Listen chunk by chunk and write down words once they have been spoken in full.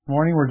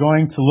Morning we're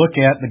going to look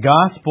at the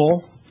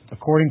Gospel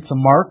according to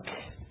Mark,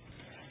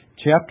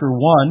 chapter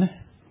 1,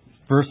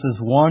 verses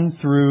 1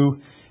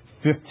 through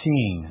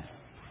 15.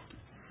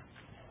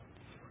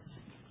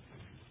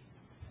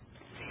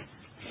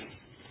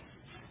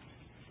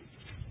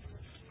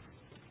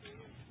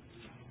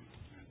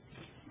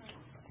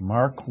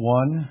 Mark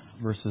 1,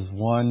 verses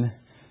 1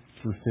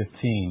 through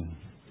 15.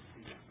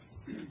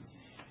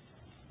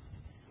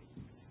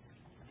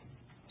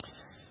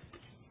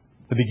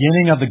 The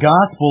beginning of the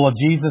gospel of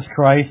Jesus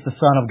Christ, the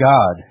Son of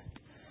God.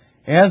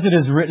 As it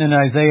is written in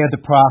Isaiah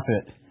the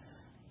prophet,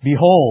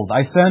 "Behold,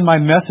 I send my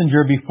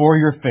messenger before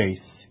your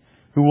face,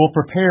 who will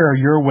prepare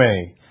your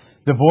way.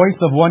 The voice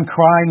of one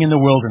crying in the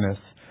wilderness,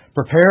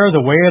 prepare the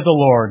way of the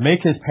Lord,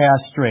 make his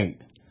path straight."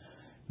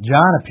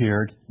 John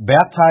appeared,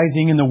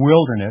 baptizing in the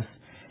wilderness,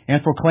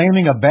 and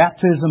proclaiming a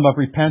baptism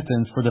of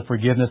repentance for the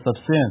forgiveness of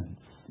sins.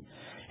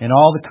 And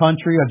all the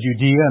country of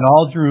Judea and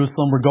all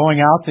Jerusalem were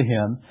going out to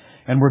him,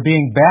 and were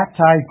being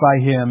baptized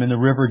by him in the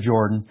river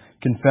Jordan,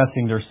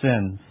 confessing their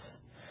sins.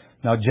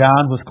 Now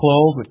John was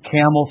clothed with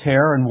camel's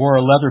hair and wore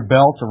a leather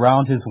belt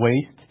around his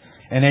waist,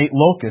 and ate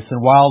locusts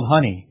and wild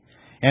honey.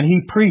 And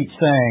he preached,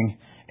 saying,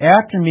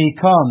 "After me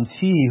comes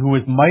he who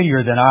is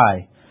mightier than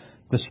I,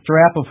 the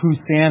strap of whose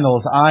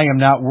sandals I am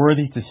not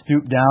worthy to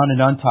stoop down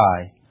and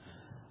untie.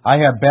 I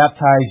have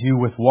baptized you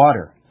with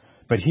water,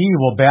 but he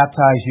will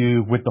baptize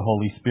you with the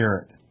Holy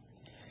Spirit."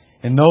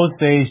 In those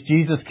days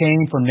Jesus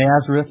came from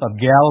Nazareth of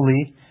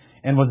Galilee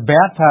and was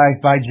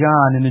baptized by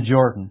John in the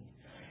Jordan.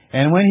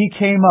 And when he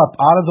came up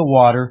out of the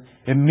water,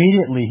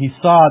 immediately he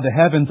saw the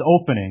heavens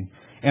opening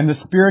and the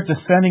Spirit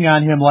descending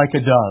on him like a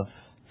dove.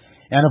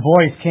 And a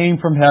voice came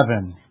from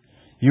heaven,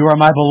 "You are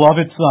my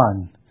beloved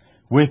Son.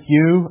 With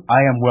you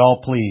I am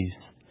well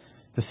pleased."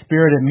 The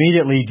Spirit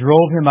immediately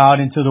drove him out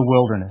into the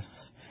wilderness.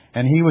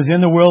 And he was in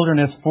the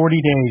wilderness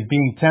 40 days,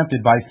 being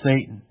tempted by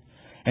Satan.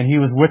 And he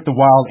was with the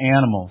wild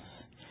animals,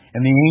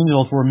 and the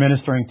angels were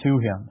ministering to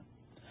him.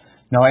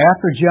 Now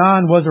after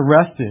John was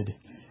arrested,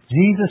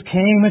 Jesus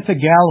came into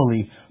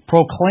Galilee,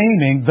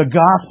 proclaiming the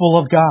gospel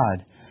of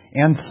God,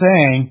 and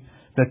saying,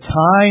 "The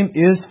time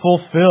is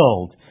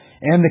fulfilled,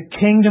 and the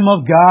kingdom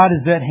of God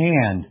is at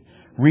hand.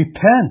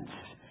 Repent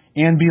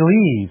and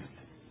believe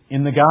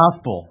in the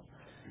gospel."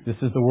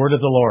 This is the word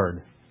of the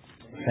Lord.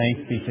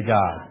 Thanks be to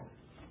God.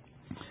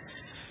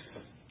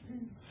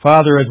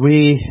 Father, as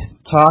we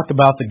talk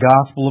about the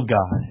gospel of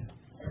God,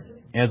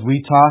 as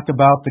we talk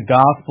about the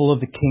gospel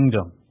of the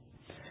kingdom,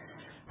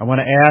 I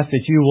want to ask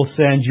that you will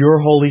send your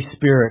Holy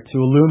Spirit to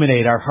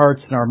illuminate our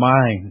hearts and our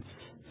minds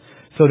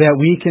so that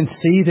we can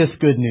see this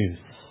good news.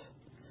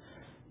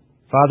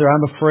 Father,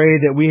 I'm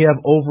afraid that we have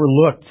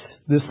overlooked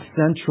this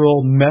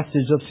central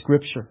message of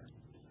Scripture.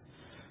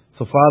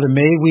 So Father,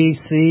 may we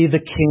see the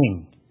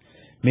King.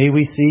 May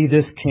we see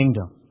this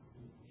kingdom.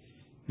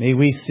 May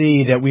we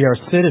see that we are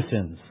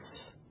citizens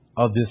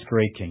of this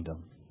great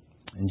kingdom.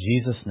 In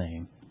Jesus'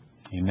 name,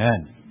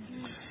 amen.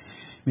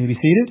 You may be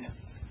seated.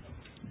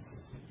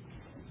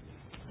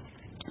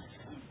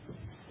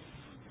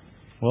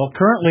 Well,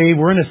 currently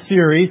we're in a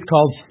series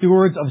called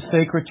Stewards of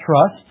Sacred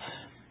Trust.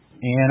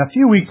 And a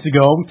few weeks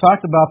ago we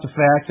talked about the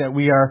fact that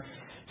we are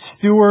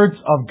stewards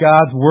of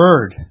God's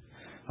Word.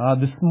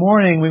 This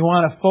morning we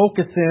want to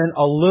focus in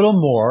a little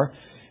more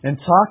and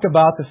talk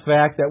about the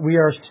fact that we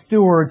are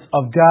stewards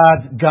of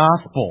God's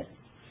gospel.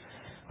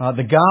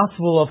 The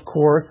gospel, of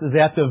course, is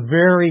at the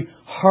very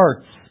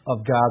heart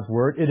of God's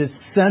Word. It is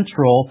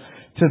central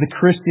to the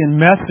Christian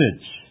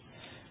message.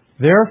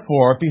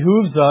 Therefore, it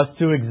behooves us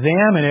to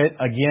examine it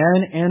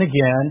again and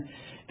again,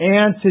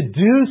 and to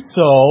do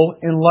so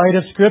in light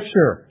of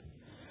Scripture.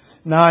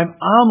 Now, I'm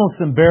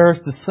almost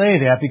embarrassed to say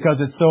that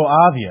because it's so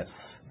obvious.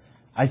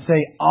 I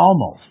say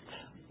almost,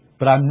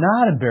 but I'm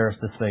not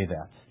embarrassed to say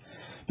that.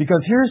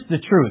 Because here's the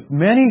truth.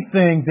 Many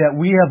things that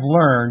we have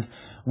learned,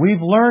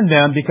 we've learned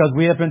them because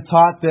we have been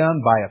taught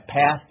them by a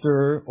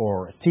pastor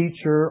or a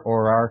teacher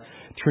or our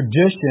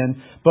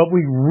tradition, but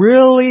we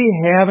really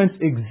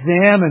haven't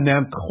examined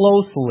them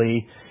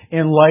closely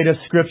in light of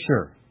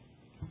Scripture.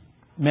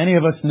 Many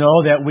of us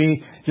know that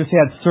we just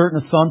had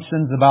certain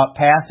assumptions about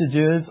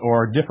passages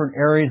or different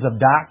areas of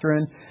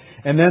doctrine,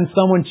 and then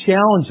someone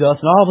challenged us,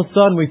 and all of a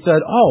sudden we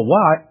said, "Oh,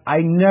 wow,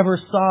 I never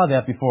saw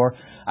that before.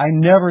 I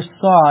never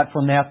saw it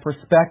from that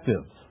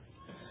perspective."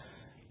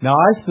 Now,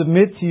 I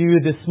submit to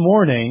you this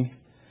morning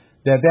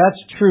that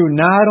that's true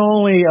not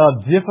only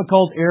of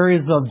difficult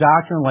areas of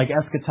doctrine like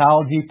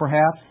eschatology,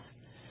 perhaps.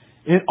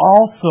 It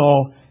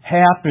also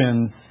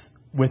happens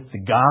with the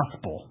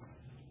gospel.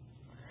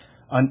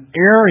 An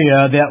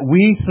area that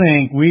we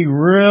think we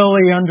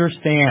really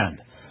understand.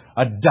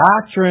 A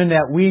doctrine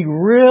that we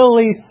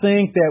really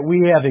think that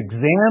we have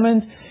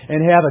examined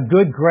and have a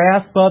good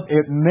grasp of.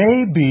 It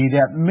may be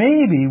that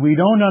maybe we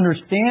don't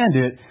understand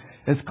it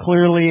as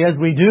clearly as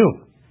we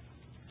do.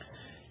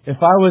 If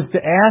I was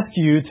to ask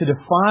you to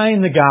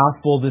define the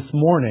gospel this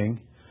morning,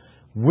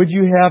 would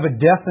you have a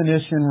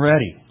definition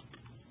ready?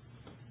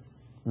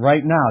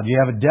 Right now, do you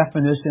have a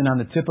definition on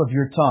the tip of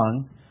your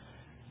tongue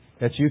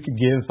that you could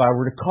give if I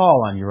were to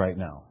call on you right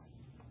now?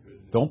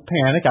 Good Don't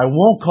panic. I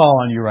won't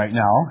call on you right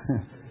now.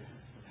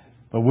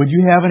 But would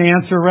you have an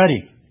answer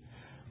ready?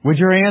 Would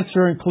your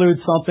answer include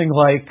something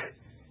like,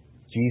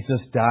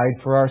 Jesus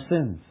died for our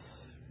sins,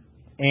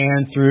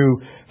 and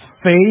through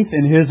faith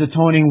in His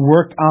atoning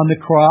work on the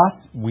cross,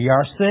 we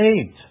are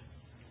saved?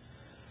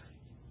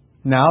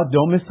 Now,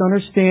 don't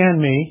misunderstand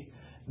me.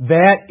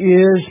 That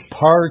is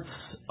parts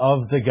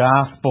of the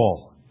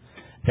gospel.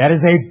 That is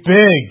a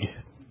big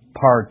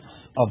part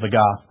of the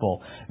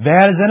gospel.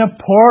 That is an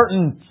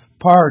important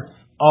part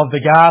of the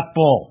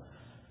gospel.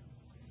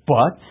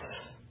 But,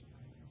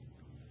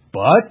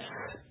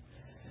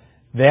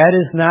 that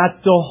is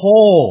not the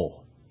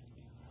whole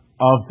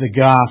of the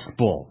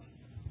gospel.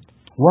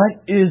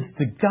 What is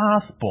the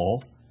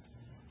gospel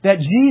that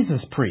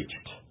Jesus preached?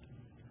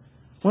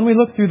 When we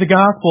look through the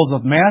Gospels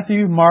of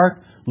Matthew,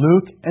 Mark,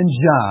 Luke, and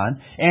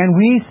John, and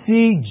we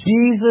see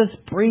Jesus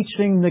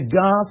preaching the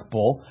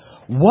gospel,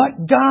 what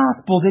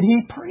gospel did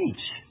He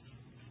preach?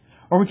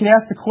 Or we could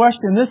ask the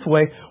question this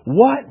way,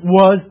 what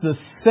was the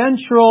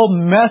central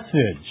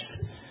message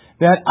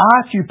that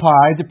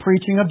occupied the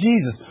preaching of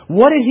Jesus?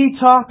 What did He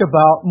talk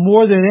about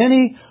more than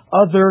any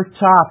other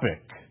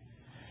topic?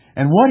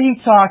 And what He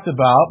talked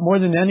about more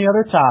than any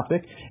other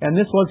topic, and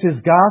this was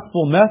His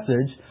gospel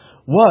message,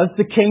 was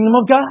the kingdom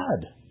of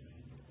God.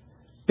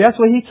 That's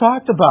what He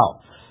talked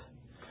about.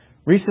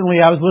 Recently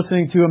I was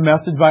listening to a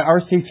message by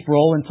R.C.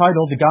 Sproul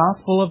entitled The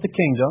Gospel of the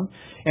Kingdom,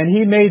 and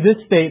he made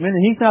this statement,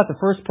 and he's not the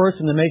first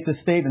person to make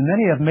this statement.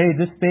 Many have made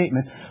this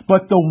statement,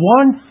 but the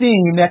one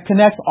theme that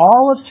connects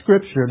all of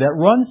Scripture, that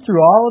runs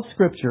through all of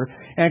Scripture,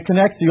 and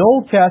connects the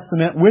Old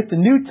Testament with the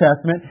New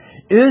Testament,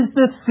 is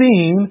the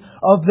theme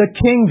of the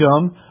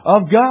kingdom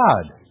of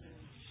God.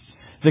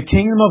 The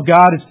kingdom of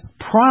God is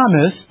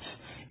promised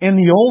in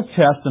the Old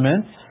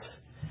Testament,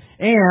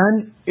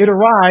 and it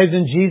arrives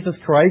in Jesus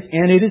Christ,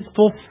 and it is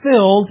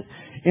fulfilled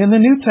in the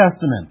New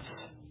Testament.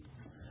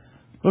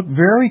 Look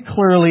very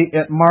clearly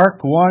at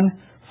Mark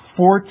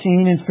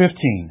 1:14 and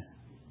 15.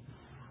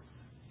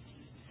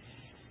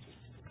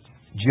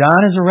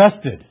 John is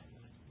arrested.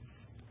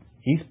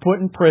 He's put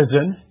in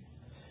prison.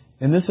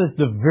 And this is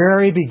the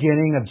very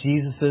beginning of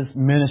Jesus'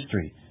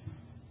 ministry.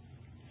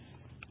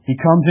 He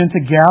comes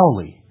into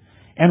Galilee.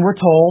 And we're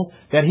told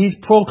that He's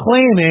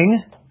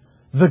proclaiming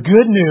the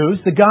good news,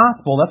 the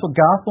gospel. That's what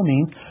gospel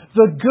means.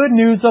 The good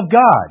news of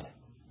God.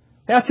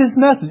 That's His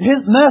message.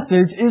 His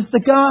message is the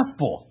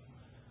gospel.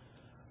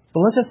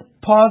 But let's just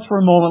pause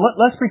for a moment.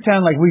 Let's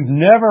pretend like we've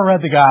never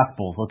read the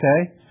Gospels,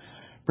 okay?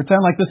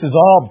 Pretend like this is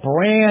all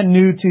brand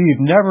new to you.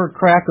 You've never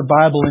cracked the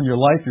Bible in your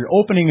life. You're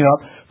opening it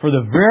up for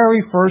the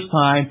very first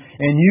time,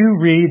 and you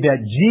read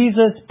that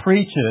Jesus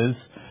preaches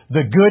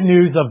the good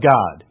news of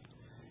God.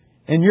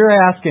 And you're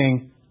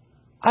asking,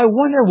 I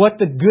wonder what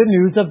the good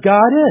news of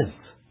God is.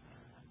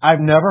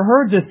 I've never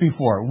heard this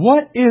before.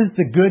 What is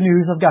the good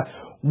news of God?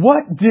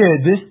 What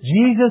did this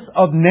Jesus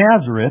of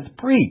Nazareth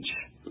preach?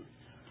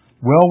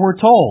 Well, we're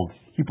told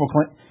He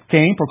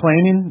came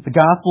proclaiming the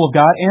gospel of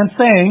God and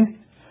saying,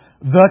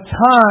 the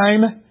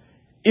time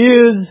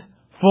is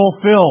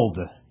fulfilled.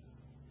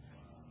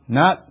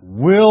 Not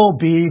will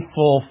be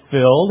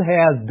fulfilled,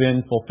 has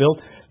been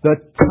fulfilled. The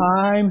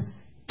time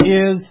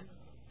is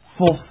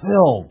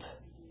fulfilled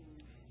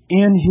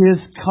in His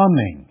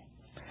coming.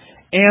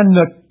 And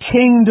the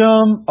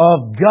kingdom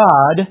of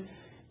God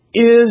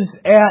is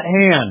at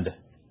hand.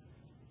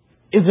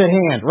 Is at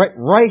hand.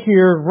 Right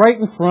here, right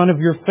in front of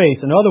your face.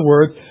 In other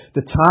words,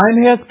 the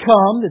time has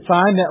come. The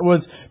time that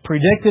was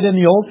predicted in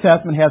the Old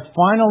Testament has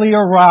finally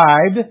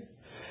arrived.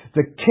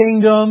 The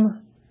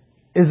kingdom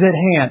is at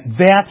hand.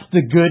 That's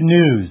the good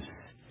news.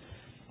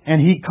 And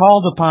He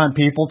called upon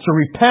people to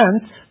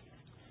repent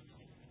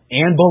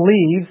and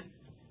believe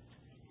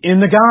in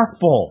the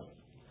gospel.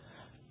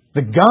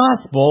 The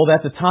gospel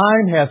that the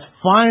time has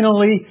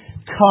finally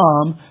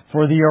come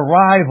for the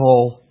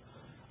arrival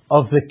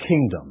of the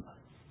kingdom.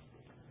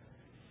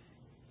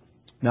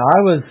 Now,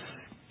 I was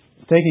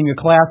taking a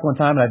class one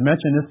time, and I'd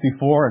mentioned this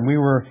before, and we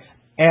were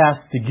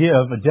asked to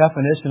give a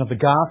definition of the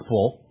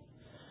gospel,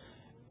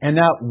 and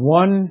not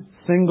one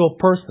single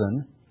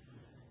person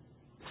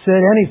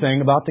said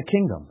anything about the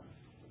kingdom.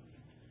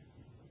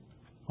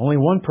 Only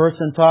one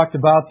person talked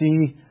about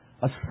the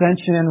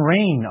ascension and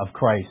reign of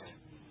Christ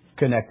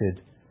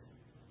connected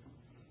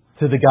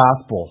to the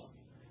gospel,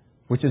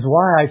 which is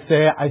why I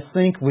say I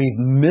think we've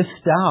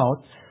missed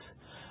out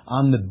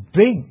on the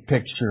big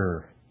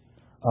picture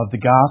of the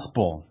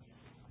gospel.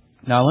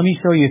 Now let me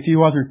show you a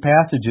few other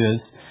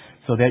passages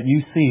so that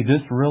you see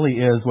this really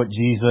is what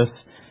Jesus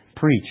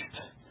preached.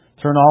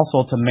 Turn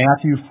also to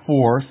Matthew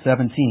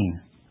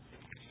 4:17.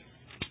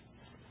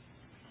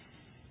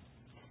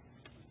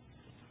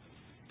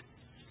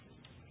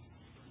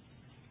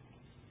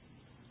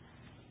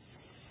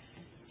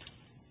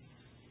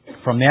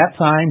 From that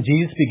time,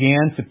 Jesus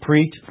began to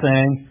preach,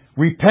 saying,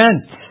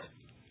 repent.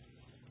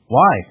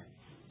 Why?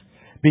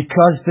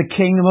 Because the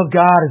kingdom of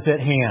God is at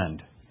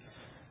hand.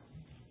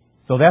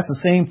 So that's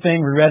the same thing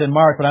we read in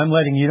Mark, but I'm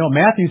letting you know,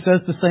 Matthew says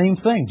the same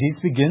thing.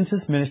 Jesus begins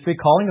his ministry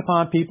calling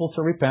upon people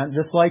to repent,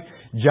 just like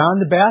John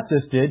the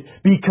Baptist did,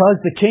 because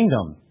the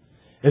kingdom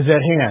is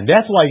at hand.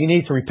 That's why you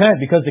need to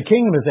repent, because the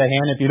kingdom is at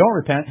hand. If you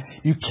don't repent,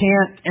 you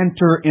can't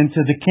enter into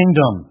the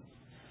kingdom.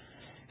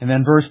 And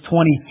then verse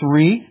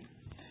 23,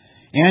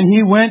 and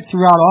he went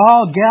throughout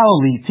all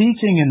Galilee,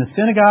 teaching in the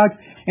synagogues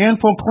and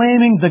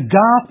proclaiming the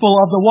gospel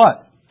of the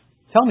what?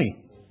 Tell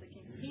me.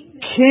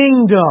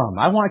 Kingdom.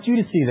 I want you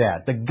to see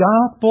that. The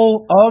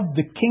gospel of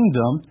the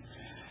kingdom,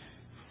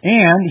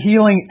 and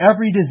healing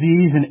every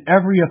disease and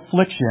every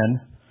affliction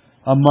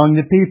among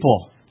the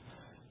people.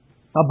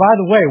 Now, by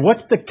the way,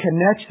 what's the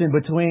connection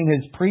between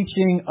his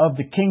preaching of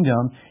the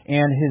kingdom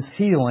and his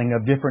healing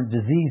of different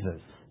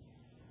diseases?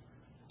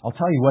 I'll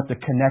tell you what the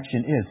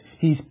connection is.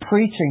 He's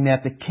preaching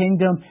that the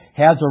kingdom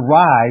has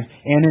arrived,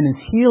 and in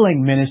his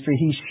healing ministry,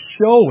 he's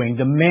showing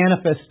the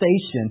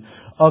manifestation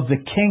of the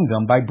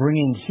kingdom by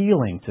bringing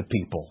healing to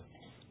people.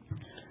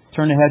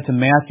 Turn ahead to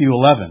Matthew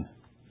 11.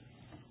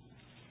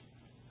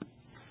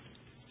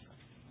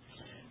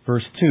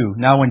 Verse 2.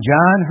 Now when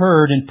John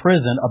heard in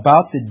prison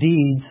about the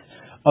deeds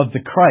of the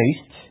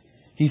Christ,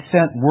 he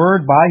sent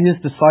word by his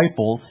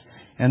disciples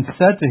and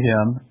said to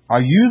him,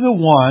 Are you the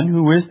one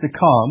who is to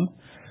come,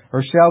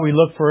 or shall we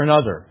look for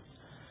another?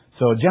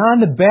 So John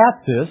the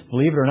Baptist,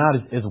 believe it or not,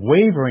 is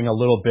wavering a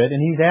little bit,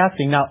 and he's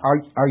asking, now,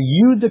 are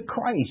you the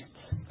Christ?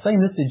 Saying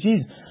this to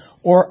Jesus.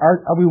 Or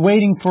are we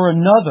waiting for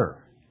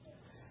another?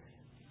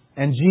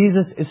 And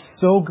Jesus is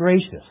so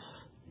gracious,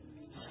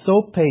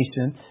 so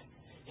patient,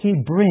 he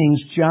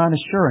brings John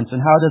assurance.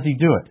 And how does he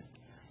do it?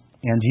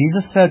 And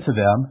Jesus said to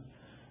them,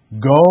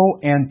 Go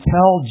and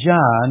tell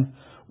John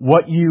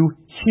what you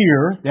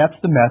hear, that's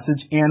the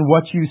message, and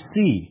what you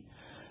see.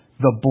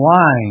 The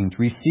blind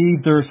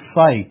receive their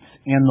sight,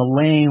 and the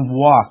lame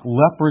walk.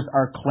 Lepers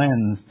are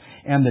cleansed,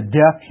 and the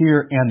deaf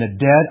hear, and the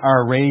dead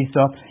are raised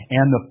up,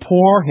 and the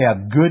poor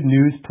have good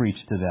news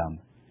preached to them.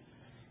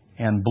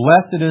 And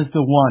blessed is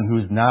the one who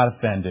is not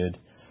offended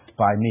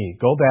by me.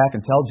 Go back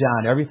and tell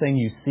John everything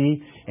you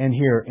see and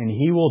hear, and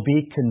he will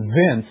be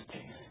convinced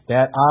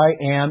that I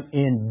am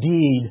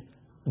indeed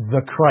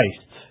the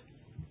Christ.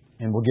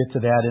 And we'll get to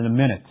that in a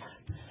minute.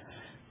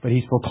 But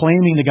he's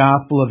proclaiming the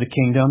gospel of the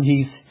kingdom.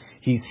 He's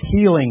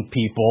healing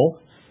people.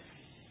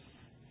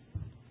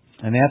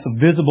 And that's a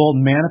visible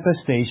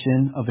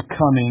manifestation of the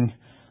coming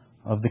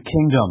of the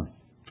kingdom.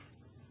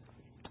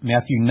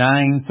 Matthew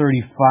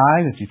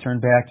 9:35, if you turn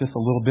back just a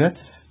little bit.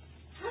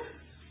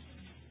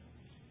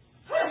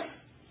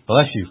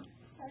 Bless you.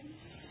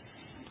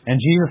 And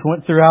Jesus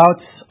went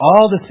throughout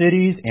all the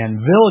cities and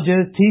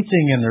villages,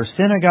 teaching in their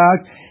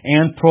synagogues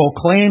and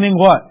proclaiming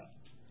what?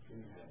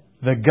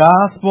 The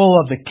gospel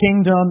of the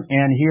kingdom,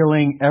 and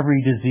healing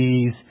every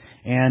disease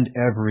and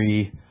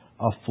every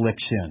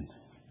affliction.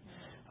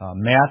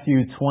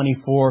 Matthew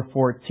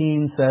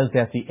 24:14 says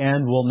that the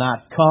end will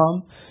not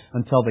come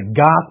until the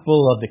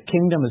gospel of the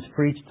kingdom is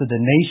preached to the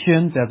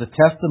nations as a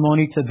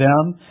testimony to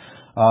them.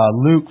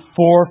 Luke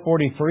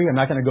 4:43, I'm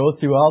not going to go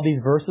through all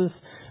these verses,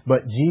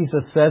 but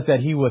Jesus says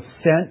that he was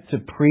sent to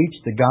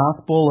preach the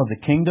gospel of the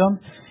kingdom.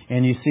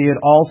 And you see it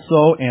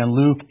also in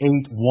Luke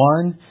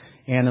 8:1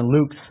 and in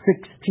Luke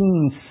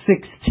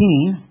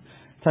 16:16.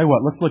 Tell you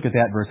what, let's look at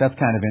that verse. That's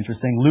kind of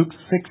interesting. Luke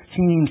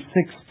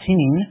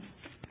 16:16.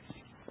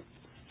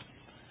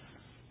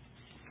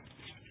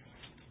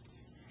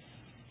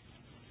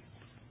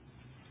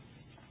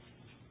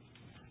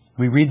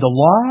 We read, the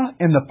law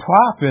and the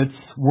prophets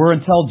were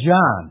until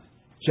John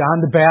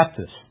the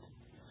Baptist.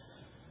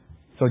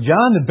 So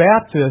John the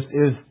Baptist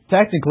is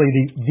technically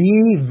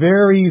the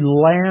very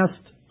last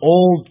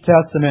Old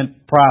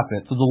Testament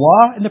prophet. So the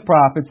law and the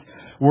prophets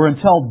were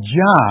until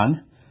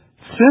John.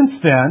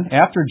 Since then,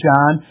 after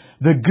John,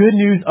 the good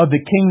news of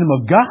the kingdom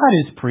of God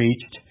is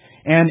preached,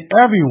 and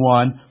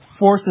everyone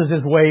forces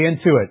his way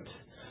into it.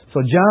 So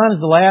John is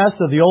the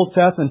last of the Old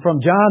Testament. From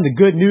John, the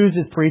good news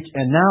is preached,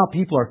 and now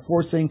people are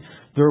forcing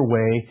their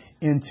way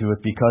into it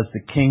because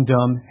the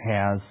kingdom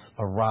has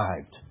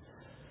arrived.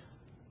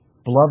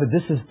 Beloved,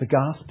 this is the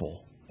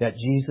gospel that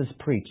Jesus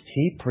preached.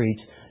 He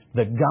preached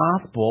the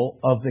gospel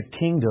of the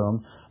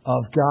kingdom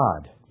of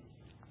God.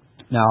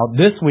 Now,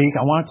 this week,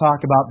 I want to talk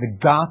about the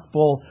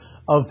gospel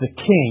of the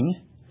king.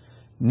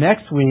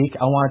 Next week,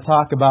 I want to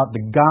talk about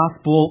the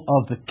gospel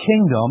of the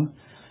kingdom,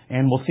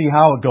 and we'll see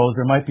how it goes.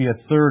 There might be a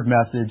third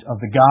message of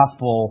the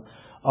gospel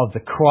of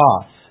the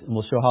cross, and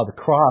we'll show how the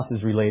cross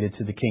is related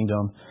to the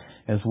kingdom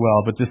as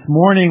well. But this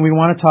morning, we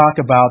want to talk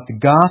about the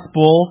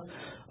gospel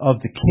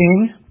of the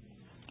king,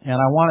 and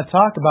I want to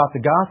talk about the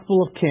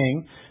gospel of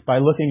king by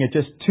looking at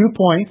just 2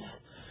 points.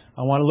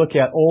 I want to look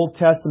at Old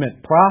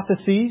Testament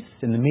prophecies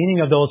and the meaning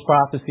of those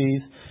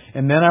prophecies,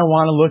 and then I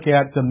want to look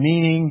at the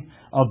meaning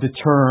of the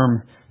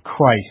term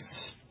Christ.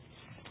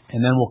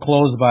 And then we'll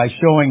close by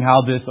showing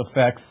how this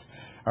affects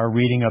our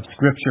reading of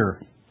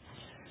Scripture.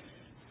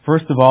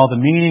 First of all, the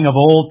meaning of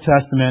Old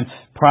Testament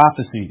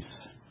prophecies.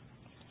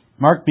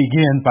 Mark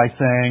begins by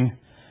saying,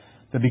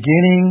 the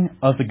beginning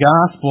of the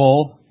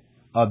gospel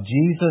of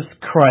Jesus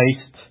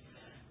Christ,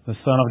 the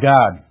Son of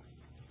God.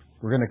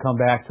 We're going to come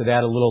back to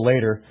that a little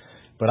later,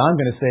 but I'm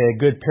going to say a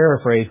good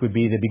paraphrase would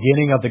be the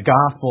beginning of the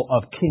gospel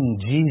of King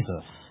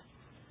Jesus,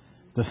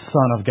 the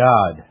Son of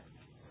God.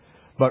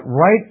 But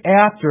right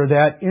after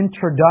that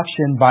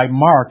introduction by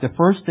Mark, the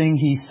first thing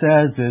he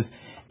says is,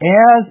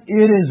 as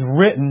it is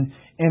written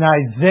in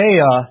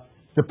Isaiah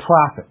the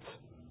prophet.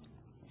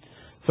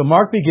 So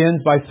Mark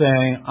begins by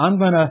saying, I'm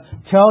going to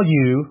tell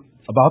you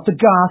about the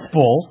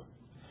gospel.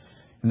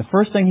 And the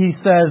first thing he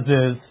says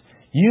is,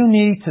 you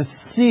need to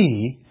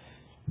see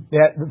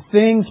that the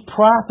things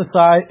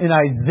prophesied in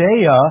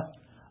Isaiah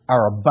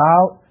are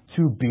about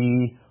to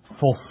be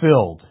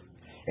fulfilled.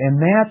 And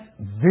that's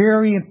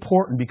very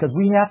important because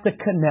we have to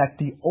connect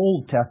the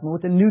Old Testament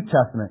with the New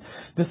Testament.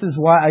 This is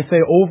why I say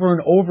over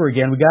and over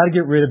again, we got to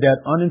get rid of that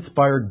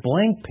uninspired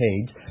blank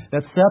page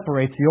that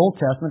separates the Old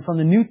Testament from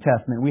the New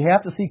Testament. We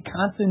have to see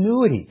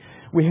continuity.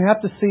 We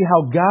have to see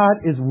how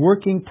God is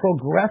working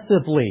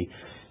progressively.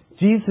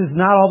 Jesus is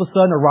not all of a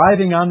sudden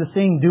arriving on the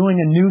scene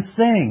doing a new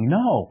thing.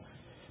 No.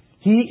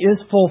 He is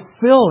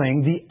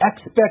fulfilling the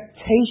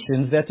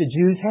expectations that the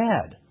Jews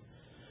had.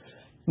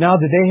 Now,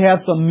 did they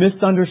have some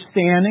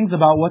misunderstandings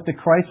about what the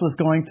Christ was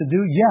going to do?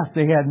 Yes,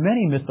 they had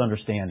many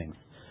misunderstandings.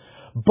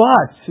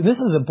 But, this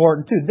is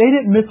important too, they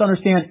didn't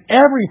misunderstand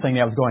everything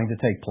that was going to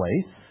take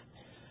place.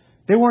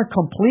 They weren't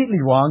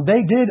completely wrong.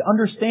 They did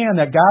understand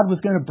that God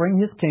was going to bring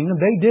His kingdom.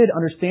 They did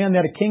understand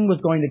that a king was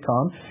going to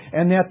come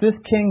and that this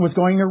king was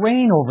going to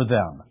reign over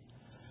them.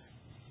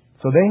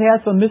 So they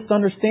had some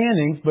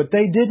misunderstandings, but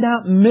they did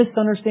not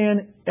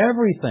misunderstand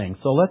everything.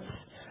 So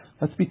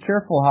let's be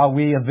careful how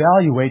we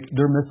evaluate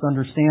their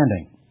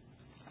misunderstanding.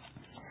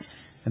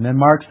 And then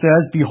Mark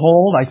says,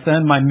 behold, I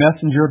send my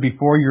messenger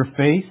before your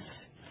face,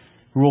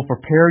 who will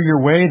prepare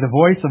your way, the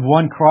voice of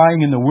one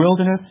crying in the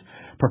wilderness,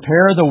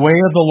 prepare the way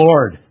of the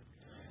Lord,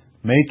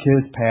 make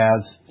His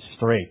paths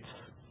straight.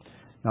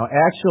 Now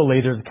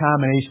actually there's a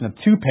combination of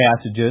two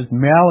passages,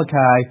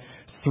 Malachi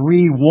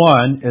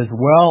 3:1 as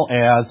well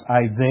as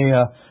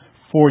Isaiah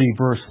 40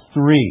 verse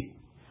 3.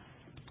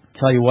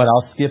 Tell you what,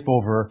 I'll skip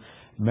over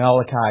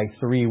Malachi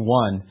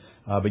 3:1,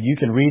 but you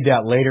can read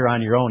that later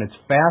on your own. It's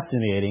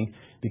fascinating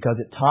because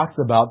it talks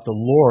about the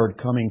Lord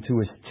coming to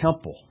His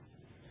temple.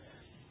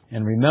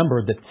 And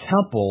remember, the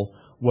temple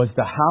was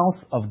the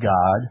house of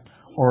God,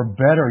 or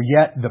better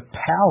yet, the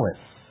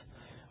palace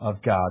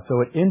of God.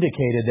 So it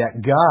indicated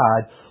that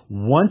God,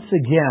 once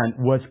again,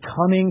 was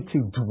coming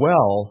to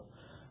dwell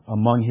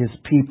among His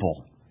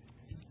people.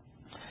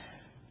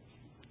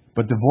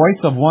 But the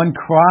voice of one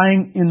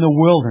crying in the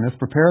wilderness,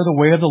 prepare the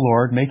way of the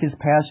Lord, make His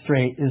path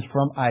straight, is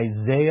from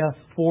Isaiah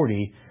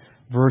 40,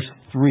 verse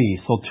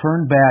 3. So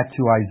turn back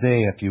to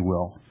Isaiah, if you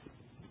will.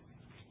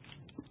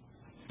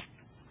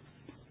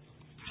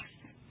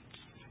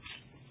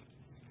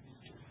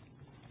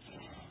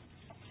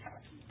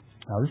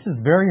 Now this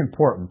is very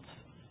important.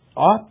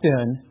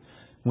 Often,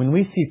 when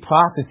we see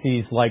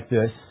prophecies like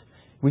this,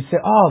 we say,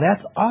 oh,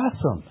 that's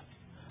awesome.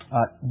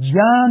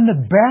 John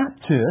the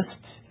Baptist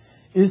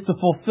is the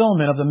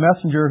fulfillment of the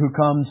messenger who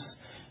comes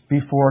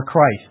before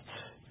Christ.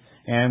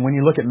 And when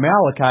you look at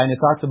Malachi and it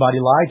talks about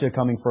Elijah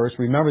coming first,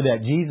 remember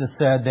that Jesus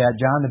said that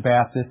John the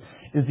Baptist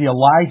is the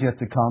Elijah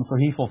to come, so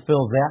he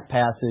fulfills that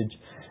passage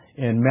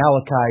in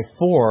Malachi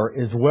 4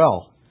 as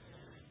well.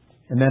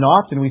 And then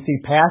often we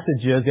see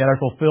passages that are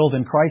fulfilled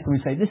in Christ and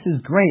we say, this is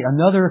great,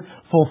 another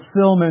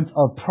fulfillment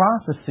of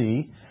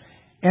prophecy.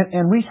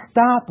 And we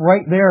stop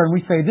right there and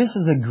we say, this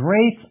is a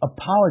great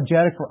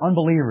apologetic for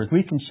unbelievers.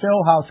 We can show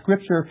how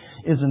Scripture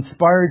is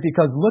inspired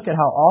because look at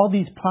how all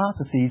these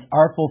prophecies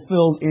are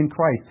fulfilled in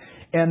Christ.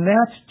 And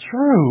that's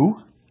true.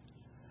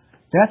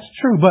 That's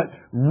true. But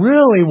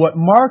really what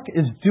Mark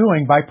is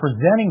doing by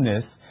presenting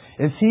this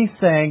is he's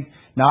saying,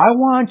 now I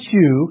want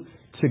you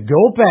to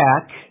go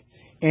back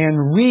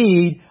and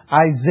read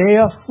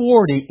Isaiah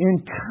 40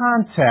 in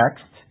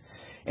context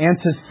and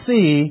to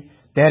see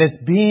that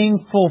it's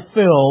being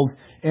fulfilled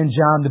in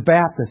John the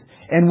Baptist.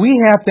 And we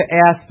have to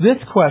ask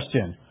this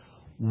question,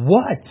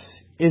 what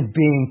is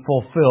being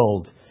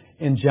fulfilled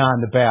in John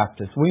the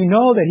Baptist? We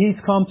know that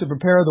He's come to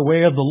prepare the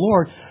way of the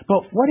Lord,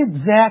 but what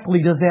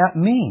exactly does that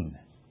mean?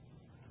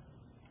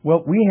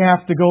 Well, we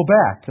have to go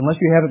back. Unless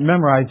you have it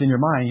memorized in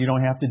your mind, you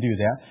don't have to do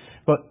that.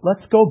 But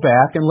let's go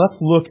back and let's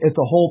look at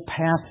the whole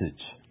passage.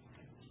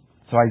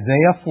 So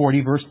Isaiah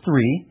 40 verse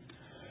 3,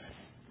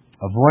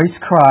 a voice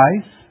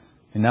cries,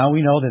 and now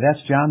we know that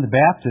that's John the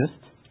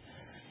Baptist,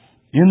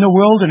 in the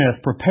wilderness,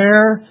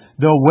 prepare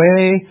the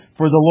way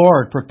for the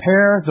Lord.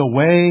 Prepare the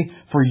way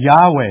for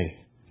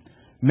Yahweh.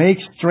 Make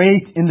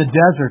straight in the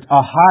desert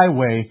a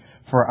highway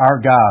for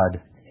our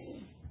God.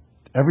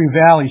 Every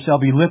valley shall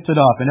be lifted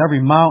up, and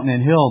every mountain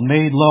and hill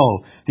made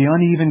low. The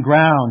uneven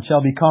ground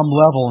shall become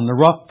level, and the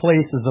rough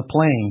places a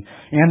plain.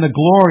 And the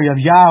glory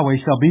of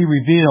Yahweh shall be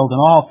revealed,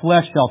 and all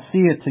flesh shall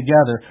see it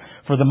together.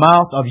 For the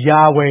mouth of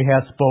Yahweh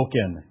has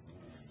spoken.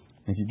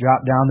 If you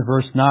drop down to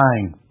verse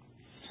 9.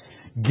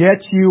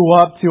 Get you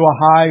up to a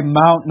high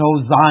mountain,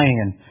 O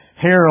Zion,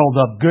 herald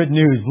of good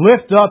news.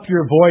 Lift up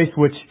your voice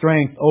with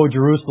strength, O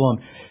Jerusalem,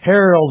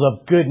 herald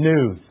of good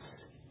news.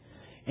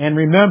 And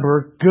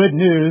remember, good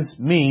news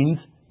means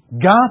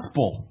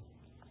gospel.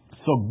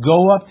 So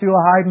go up to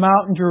a high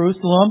mountain,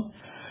 Jerusalem,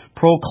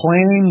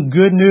 proclaim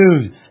good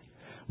news,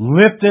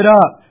 lift it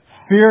up,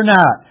 fear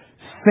not,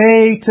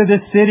 say to the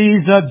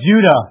cities of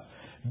Judah,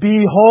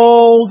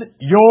 behold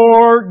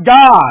your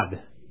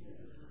God.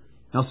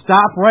 Now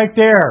stop right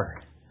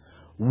there.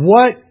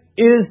 What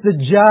is the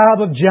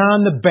job of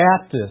John the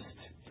Baptist?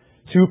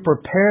 To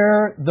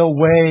prepare the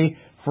way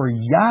for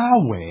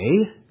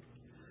Yahweh,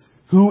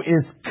 who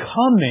is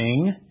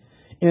coming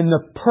in the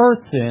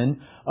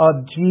person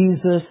of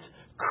Jesus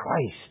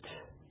Christ.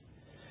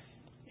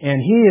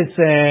 And he is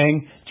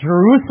saying,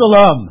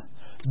 Jerusalem,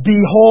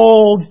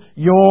 behold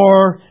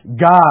your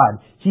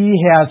God. He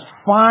has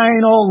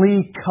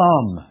finally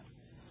come.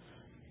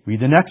 Read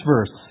the next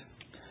verse.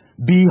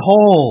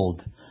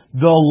 Behold,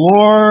 the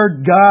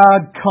Lord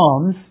God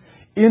comes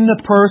in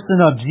the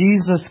person of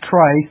Jesus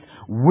Christ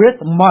with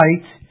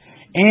might,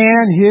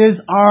 and His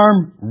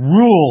arm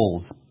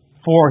rules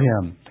for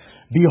Him.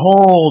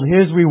 Behold,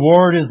 His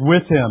reward is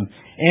with Him,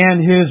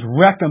 and His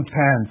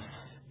recompense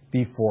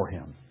before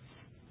Him.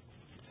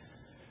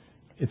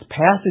 It's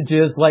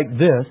passages like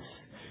this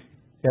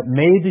that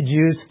made the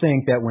Jews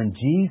think that when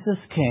Jesus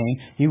came,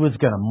 He was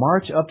going to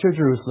march up to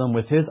Jerusalem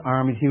with His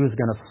armies. He was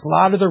going to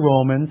slaughter the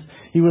Romans.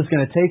 He was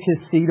going to take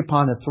His seat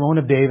upon the throne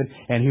of David,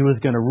 and He was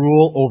going to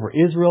rule over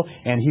Israel,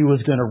 and He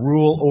was going to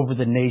rule over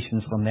the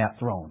nations from that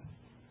throne.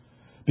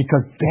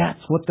 Because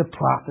that's what the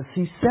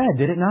prophecy said,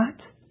 did it not?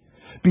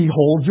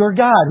 Behold your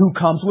God, who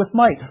comes with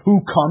might, who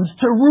comes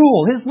to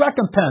rule. His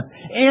recompense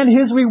and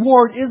His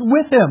reward is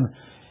with Him.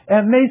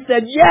 And they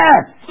said,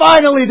 yes,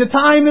 finally the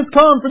time has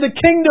come for the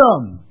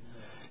kingdom.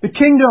 The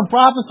kingdom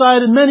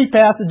prophesied in many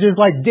passages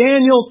like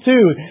Daniel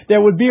 2, there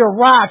would be a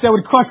rock that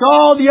would crush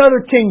all the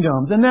other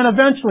kingdoms and then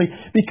eventually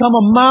become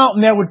a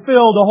mountain that would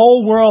fill the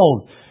whole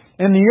world.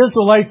 And the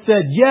Israelites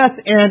said, yes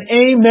and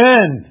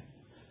amen.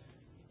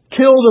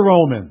 Kill the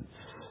Romans.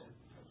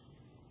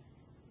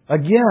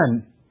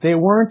 Again, they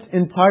weren't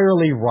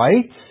entirely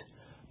right,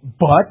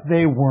 but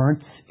they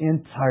weren't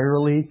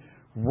entirely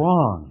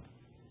wrong.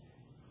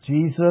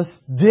 Jesus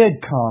did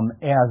come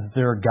as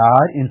their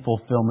God in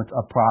fulfillment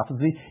of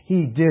prophecy.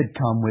 He did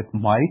come with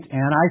might,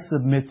 and I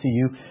submit to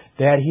you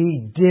that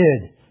He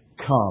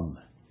did come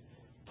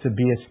to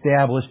be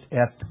established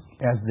as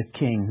the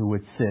King who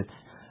would sit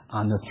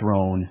on the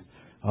throne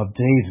of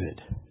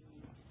David.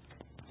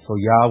 So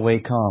Yahweh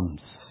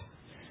comes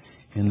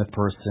in the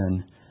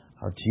person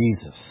of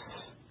Jesus.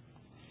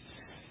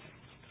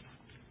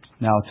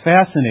 Now it's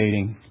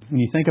fascinating when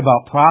you think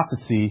about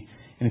prophecy.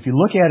 And if you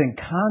look at it in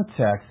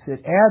context,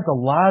 it adds a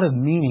lot of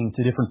meaning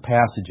to different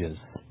passages.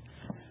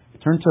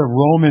 Turn to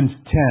Romans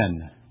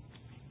 10.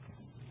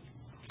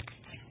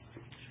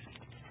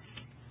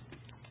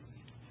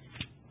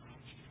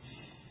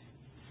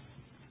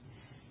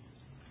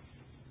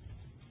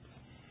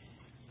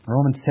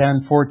 Romans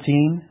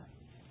 10:14.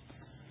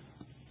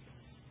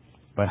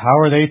 But how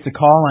are they to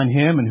call on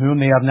Him in whom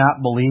they have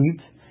not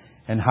believed?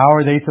 And how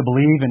are they to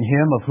believe in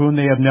Him of whom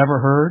they have never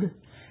heard?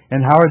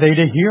 And how are they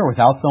to hear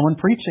without someone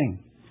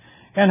preaching?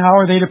 And how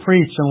are they to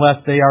preach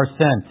unless they are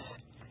sent?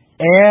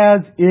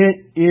 As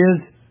it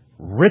is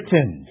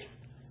written.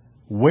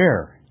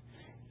 Where?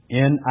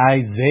 In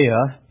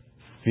Isaiah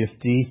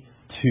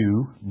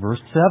 52, verse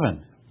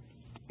 7.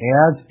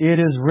 As it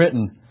is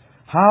written,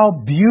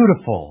 how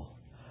beautiful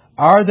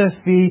are the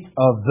feet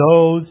of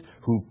those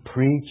who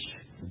preach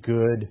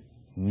good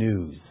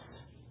news.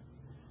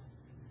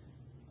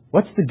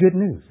 What's the good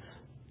news?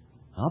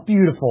 How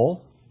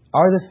beautiful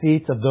are the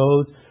feet of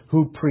those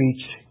who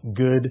preach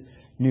good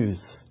news.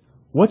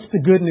 What's the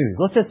good news?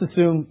 Let's just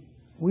assume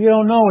we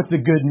don't know what the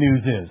good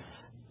news is.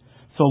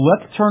 So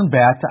let's turn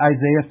back to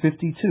Isaiah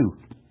 52.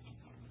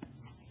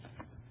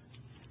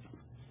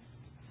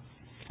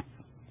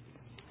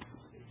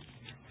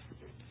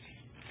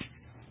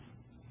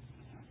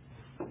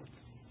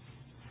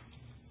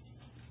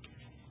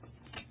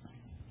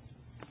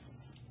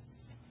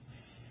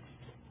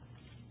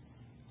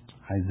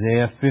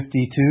 Isaiah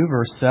 52,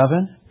 verse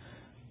 7.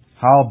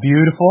 How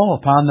beautiful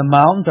upon the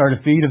mountains are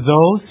the feet of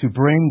those who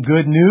bring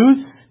good news,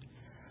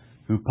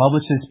 who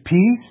publishes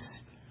peace,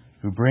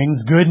 who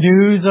brings good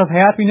news of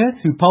happiness,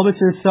 who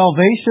publishes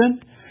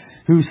salvation,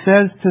 who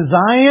says to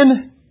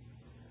Zion,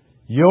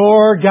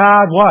 your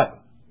God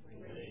what?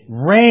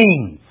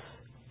 Reigns.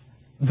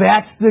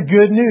 That's the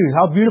good news.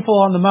 How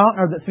beautiful on the mountain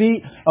are the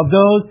feet of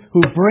those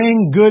who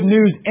bring good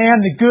news.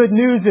 And the good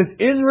news is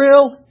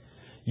Israel,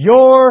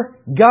 your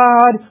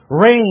God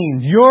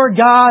reigns. Your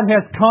God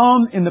has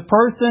come in the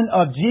person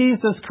of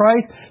Jesus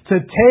Christ to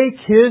take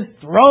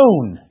His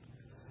throne.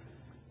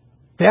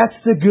 That's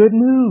the good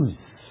news.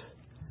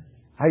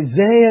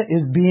 Isaiah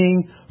is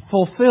being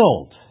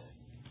fulfilled.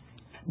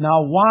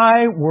 Now,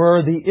 why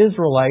were the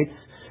Israelites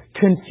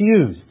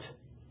confused?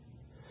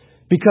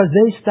 Because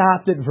they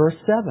stopped at verse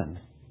 7.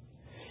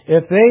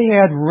 If they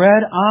had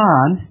read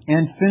on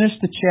and finished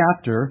the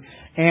chapter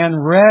and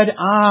read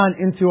on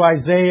into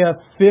Isaiah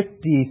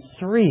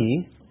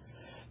 53,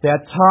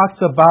 that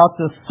talks about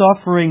the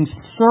suffering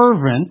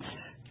servant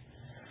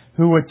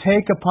who would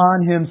take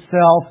upon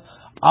himself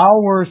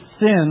our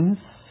sins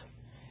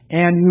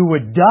and who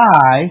would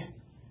die,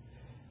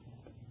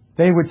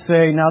 they would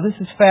say, now this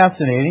is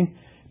fascinating,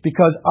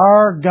 because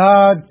our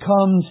God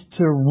comes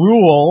to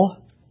rule,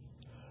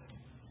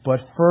 but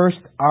first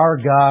our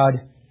God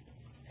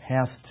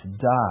has to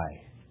die.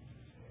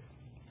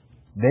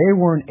 They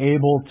weren't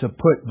able to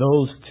put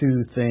those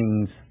two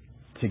things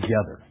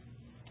together.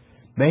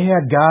 They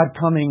had God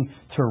coming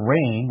to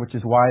reign, which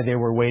is why they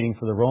were waiting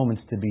for the Romans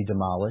to be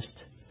demolished,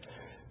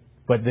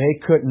 but they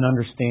couldn't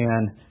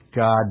understand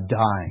God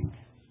dying.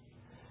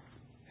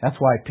 That's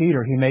why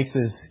Peter, he makes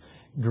his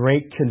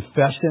great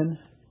confession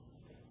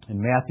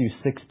in Matthew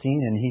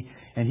 16,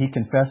 and he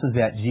confesses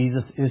that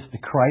Jesus is the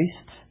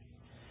Christ.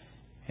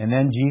 And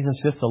then Jesus,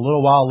 just a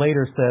little while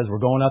later, says, we're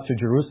going up to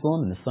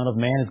Jerusalem, and the Son of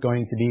Man is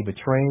going to be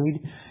betrayed.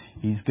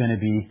 He's going to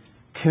be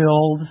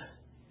killed.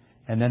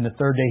 And then the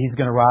third day he's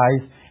going to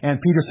rise. And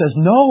Peter says,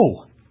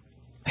 no,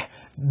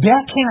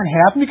 that can't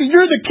happen because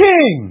you're the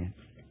king.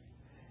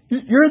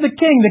 You're the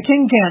king. The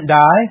king can't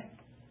die.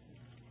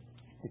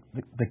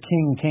 The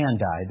king can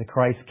die. The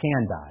Christ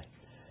can die.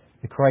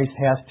 The Christ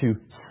has to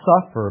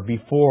suffer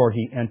before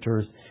he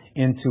enters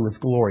into his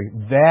glory.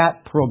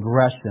 That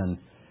progression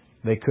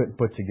they couldn't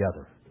put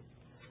together.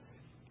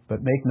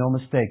 But make no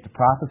mistake, the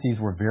prophecies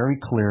were very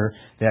clear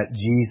that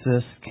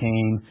Jesus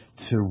came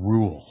to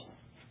rule.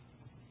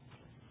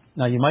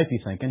 Now you might be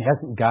thinking,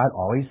 hasn't God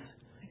always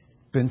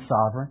been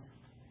sovereign?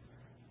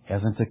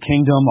 Hasn't the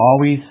kingdom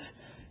always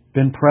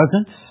been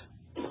present?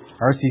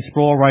 R.C.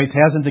 Sproul writes,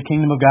 hasn't the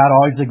kingdom of God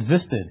always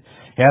existed?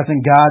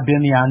 Hasn't God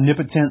been the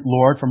omnipotent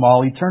Lord from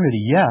all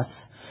eternity? Yes.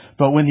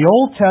 But when the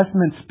Old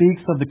Testament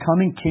speaks of the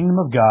coming kingdom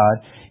of God,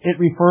 it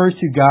refers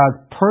to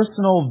God's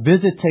personal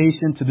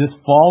visitation to this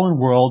fallen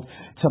world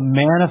to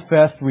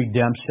manifest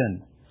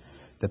redemption.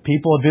 The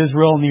people of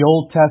Israel in the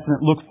Old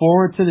Testament look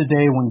forward to the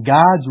day when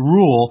God's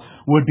rule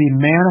would be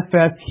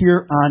manifest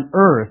here on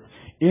earth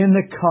in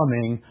the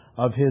coming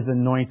of His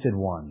Anointed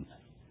One.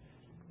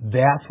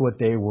 That's what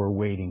they were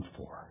waiting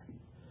for.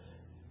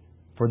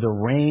 For the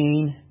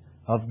reign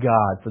of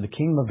God, for the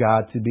kingdom of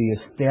God to be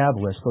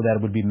established so that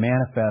it would be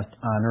manifest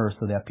on earth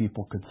so that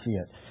people could see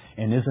it.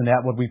 And isn't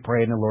that what we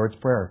prayed in the Lord's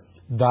Prayer?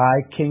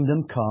 Thy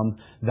kingdom come,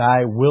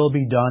 thy will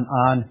be done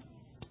on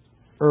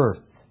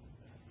earth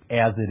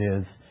as it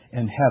is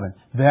in heaven.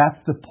 That's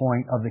the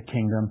point of the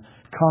kingdom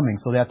coming,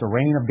 so that the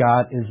reign of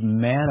God is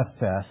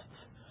manifest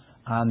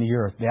on the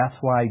earth. That's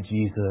why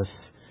Jesus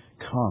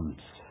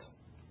comes.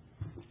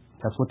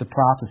 That's what the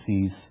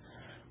prophecies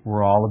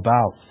were all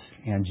about.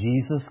 And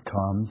Jesus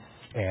comes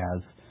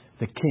as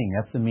the King.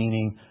 That's the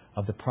meaning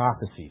of the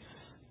prophecies.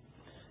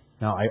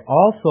 Now, I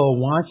also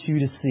want you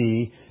to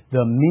see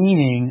the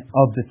meaning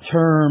of the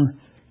term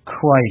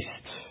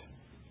Christ.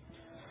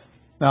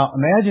 Now,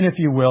 imagine, if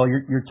you will,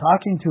 you're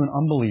talking to an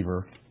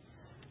unbeliever,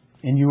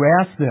 and you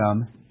ask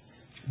them,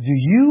 do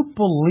you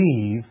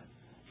believe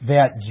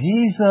that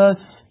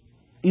Jesus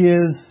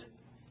is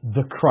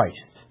the Christ?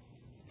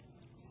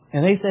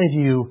 And they say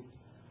to you,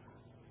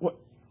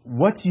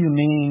 what do you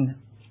mean,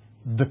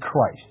 the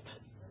Christ?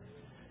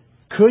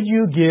 Could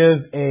you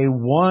give a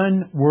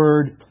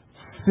one-word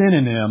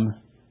synonym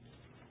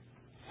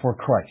for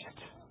Christ?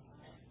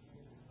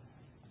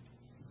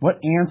 What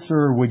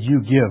answer would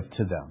you give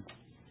to them?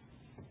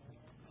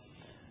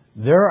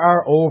 There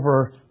are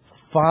over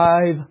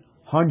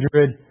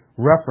 500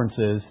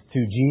 references to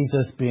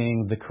Jesus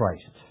being the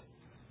Christ.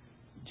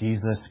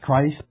 Jesus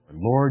Christ,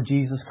 Lord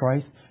Jesus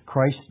Christ,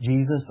 Christ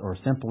Jesus, or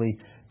simply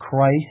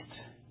Christ.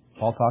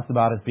 Paul talks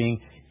about it being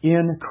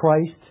in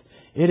Christ.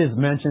 It is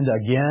mentioned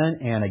again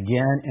and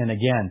again and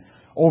again,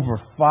 over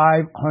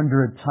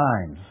 500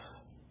 times.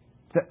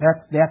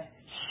 That's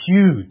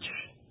huge.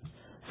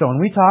 So when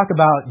we talk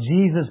about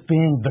Jesus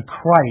being the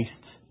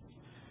Christ,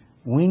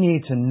 we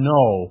need to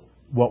know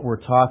what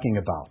we're talking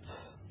about.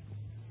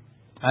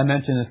 I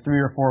mentioned this 3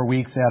 or 4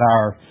 weeks at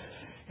our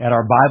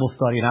Bible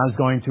study, and I was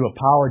going to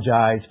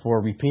apologize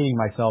for repeating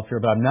myself here,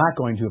 but I'm not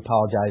going to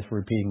apologize for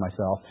repeating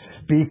myself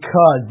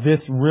because this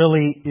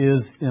really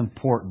is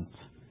important.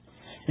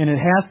 And it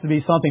has to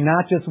be something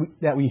not just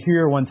that we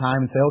hear one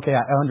time and say, okay,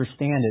 I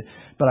understand it,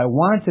 but I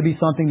want it to be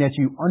something that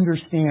you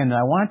understand, and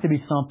I want it to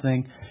be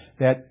something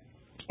that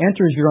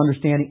enters your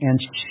understanding and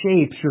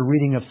shapes your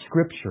reading of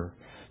Scripture,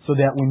 so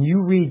that when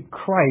you read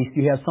Christ,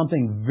 you have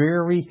something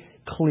very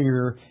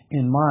clear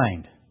in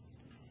mind.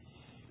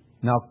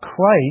 Now,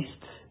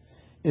 Christ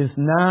is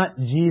not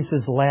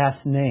Jesus'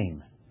 last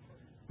name.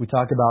 We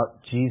talk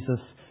about Jesus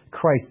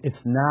Christ.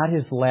 It's not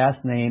His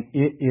last name.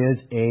 It is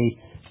a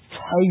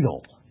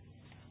title.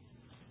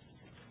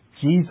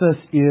 Jesus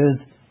is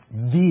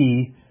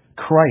the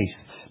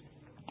Christ.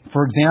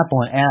 For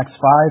example, in Acts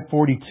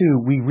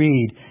 5:42, we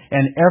read,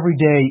 and every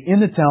day in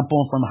the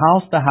temple, from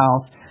house to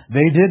house,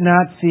 they did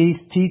not cease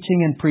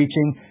teaching and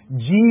preaching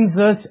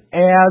Jesus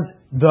as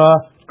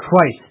the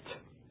Christ.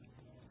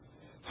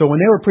 So when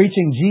they were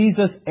preaching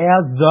Jesus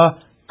as the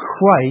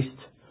Christ,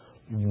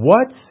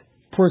 what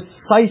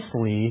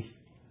precisely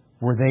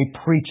were they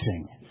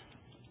preaching?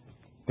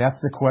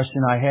 That's the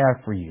question I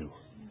have for you.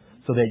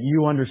 so that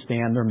you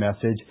understand their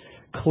message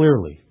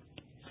clearly.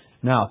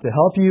 Now, to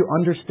help you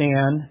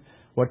understand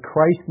what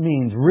Christ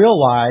means,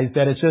 realize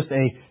that it's just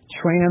a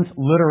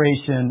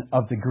transliteration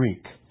of the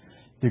Greek.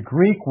 The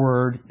Greek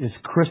word is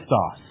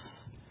Christos,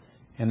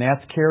 and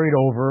that's carried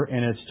over,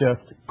 and it's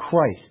just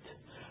Christ.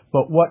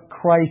 But what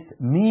Christ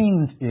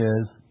means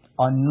is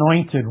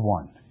anointed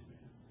one.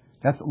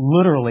 That's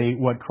literally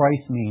what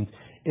Christ means.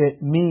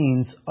 It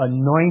means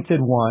anointed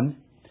one,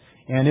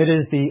 and it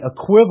is the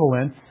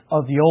equivalent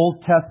of the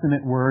Old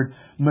Testament word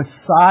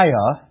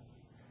Messiah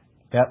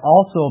that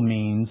also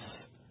means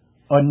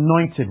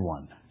anointed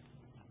one.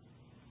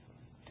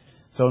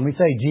 So when we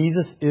say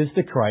Jesus is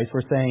the Christ,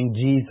 we're saying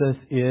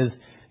Jesus is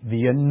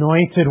the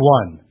anointed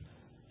one.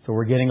 So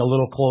we're getting a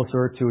little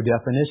closer to a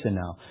definition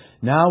now.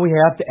 Now we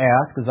have to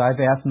ask, as I've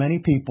asked many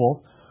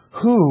people,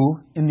 who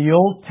in the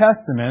Old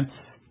Testament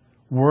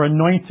were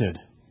anointed?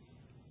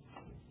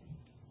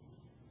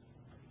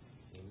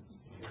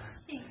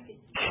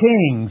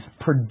 Kings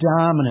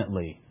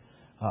predominantly.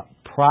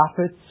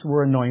 Prophets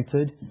were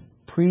anointed.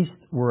 Priests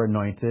were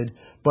anointed.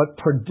 But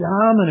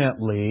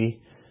predominantly,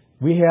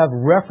 we have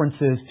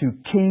references to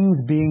kings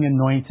being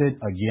anointed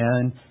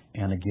again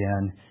and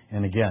again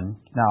and again.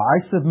 Now,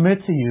 I submit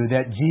to you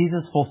that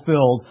Jesus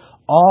fulfilled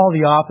all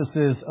the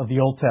offices of the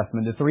Old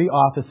Testament, the three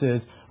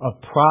offices of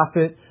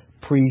prophet,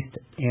 priest,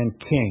 and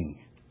king.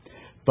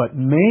 But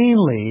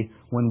mainly,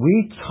 when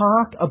we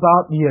talk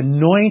about the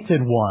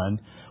anointed one,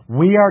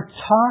 we are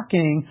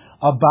talking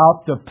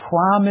about the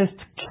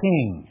promised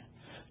king,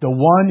 the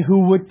one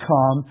who would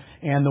come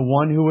and the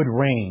one who would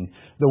reign,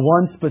 the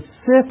one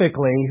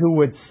specifically who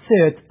would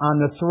sit on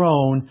the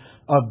throne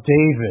of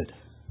David.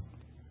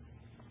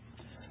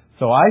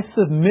 So I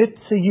submit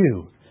to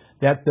you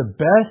that the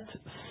best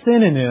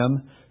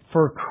synonym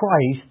for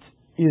Christ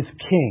is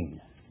king.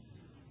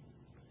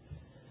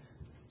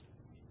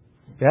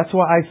 That's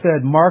why I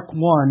said Mark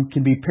 1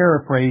 can be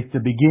paraphrased, the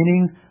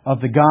beginning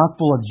of the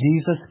gospel of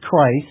Jesus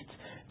Christ,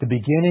 the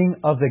beginning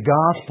of the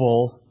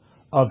gospel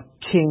of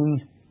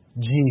King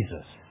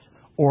Jesus,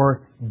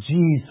 or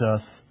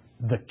Jesus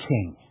the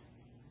King.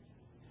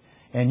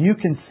 And you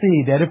can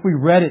see that if we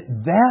read it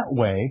that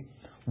way,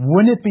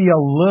 wouldn't it be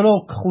a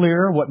little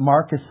clearer what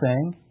Mark is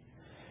saying?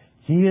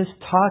 He is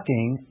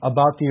talking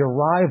about the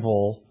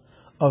arrival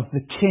of the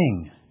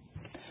King,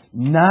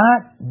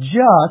 not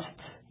just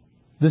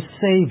the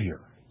Savior.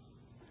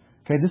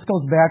 Okay, this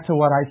goes back to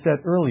what I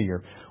said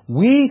earlier.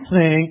 We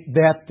think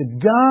that the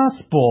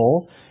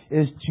gospel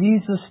is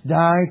Jesus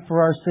died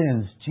for our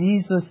sins.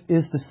 Jesus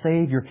is the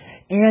Savior.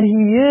 And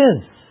He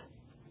is.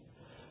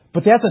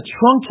 But that's a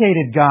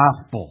truncated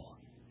gospel.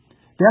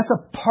 That's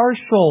a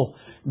partial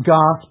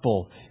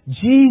gospel.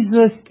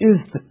 Jesus is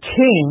the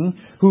King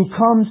who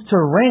comes to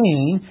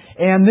reign,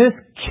 and this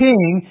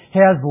King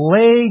has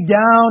laid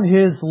down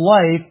His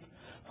life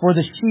for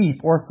the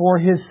sheep or for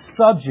His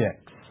subjects.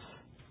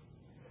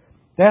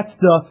 That's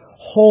the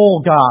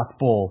whole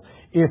gospel,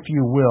 if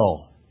you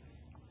will.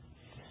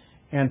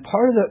 And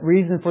part of the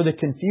reason for the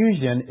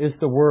confusion is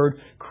the word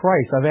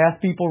Christ. I've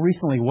asked people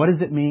recently, what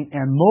does it mean?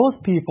 And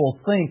most people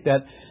think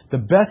that the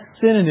best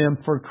synonym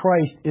for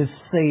Christ is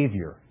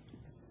Savior.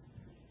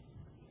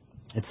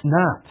 It's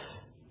not.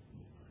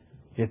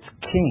 It's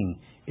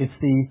King. It's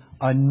the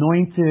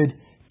anointed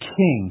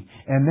King.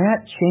 And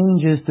that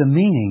changes the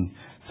meaning.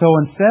 So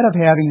instead of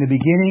having the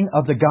beginning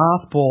of the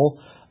gospel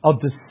of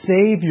the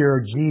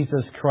Savior,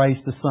 Jesus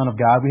Christ, the Son of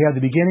God, we have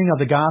the beginning of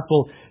the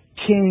gospel,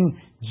 King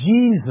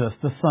Jesus,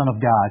 the Son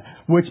of God,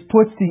 which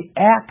puts the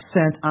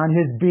accent on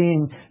His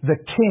being the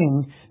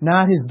King,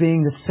 not His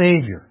being the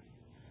Savior.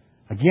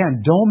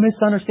 Again, don't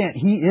misunderstand.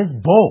 He is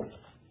both.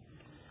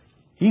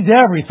 He's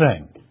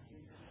everything.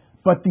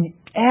 But the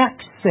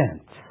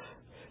accent,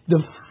 the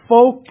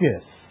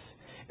focus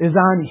is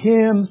on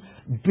Him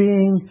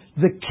being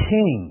the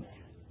King.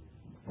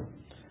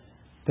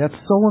 That's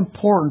so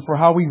important for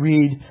how we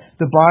read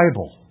the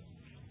Bible.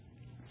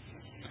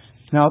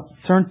 Now,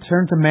 turn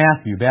to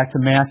Matthew, back to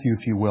Matthew,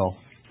 if you will.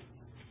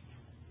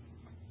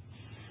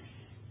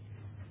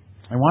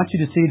 I want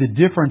you to see the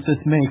difference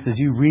this makes as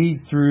you read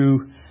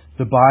through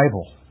the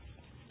Bible.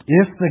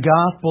 If the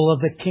gospel of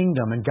the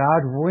kingdom and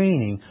God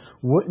reigning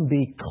wouldn't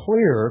be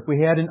clear if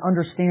we had an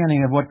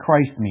understanding of what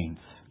Christ means.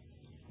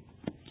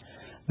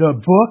 The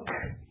book,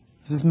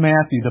 this is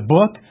Matthew, the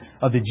book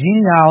of the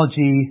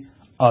genealogy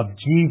of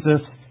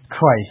Jesus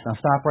Christ. Now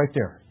stop right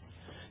there.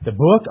 The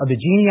book of the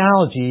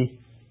genealogy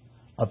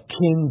of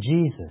King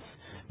Jesus,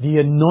 the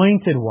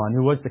anointed one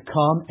who was to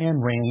come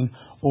and reign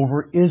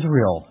over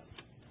Israel.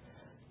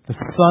 The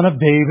son of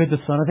David,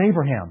 the son of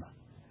Abraham.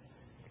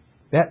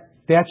 That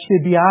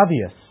should be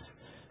obvious.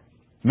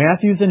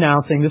 Matthew's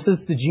announcing this is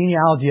the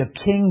genealogy of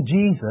King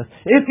Jesus.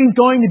 If He's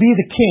going to be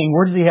the king,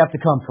 where does He have to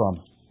come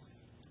from?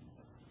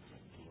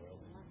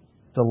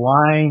 The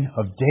line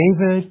of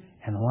David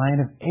and the line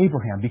of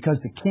Abraham, because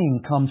the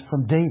king comes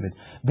from David.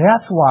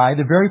 That's why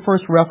the very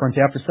first reference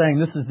after saying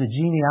this is the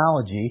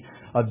genealogy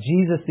of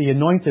Jesus, the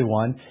anointed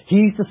one,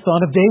 He's the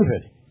son of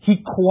David.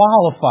 He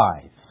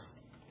qualifies.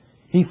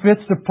 He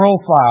fits the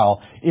profile,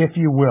 if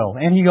you will.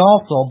 And he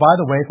also, by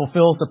the way,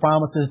 fulfills the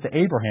promises to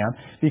Abraham,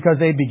 because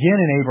they begin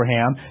in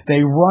Abraham,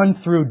 they run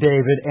through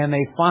David, and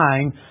they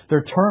find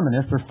their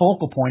terminus, their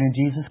focal point in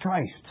Jesus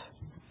Christ.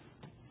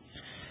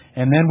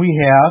 And then we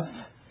have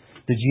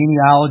the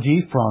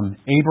genealogy from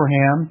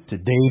Abraham to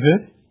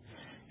David.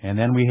 And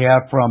then we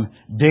have from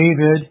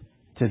David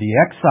to the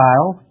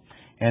exile.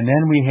 And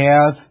then we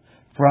have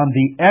from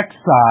the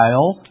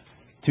exile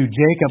to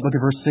Jacob. Look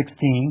at verse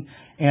 16.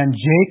 And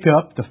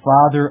Jacob, the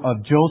father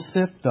of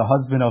Joseph, the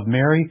husband of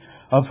Mary,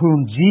 of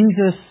whom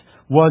Jesus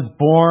was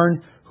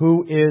born,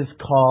 who is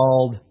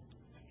called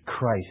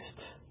Christ.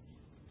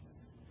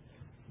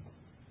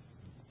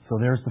 So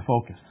there's the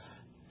focus.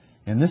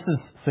 And this is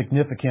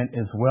significant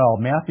as well.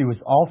 Matthew is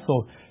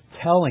also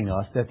telling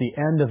us that the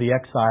end of the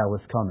exile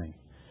is coming.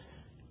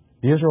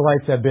 The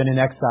Israelites have been in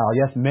exile.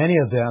 Yes, many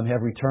of them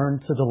have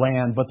returned to the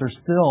land, but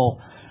they're still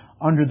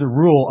under the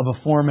rule of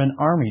a foreign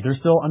army. They're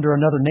still under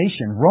another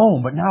nation,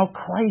 Rome. But now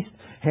Christ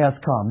has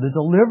come, the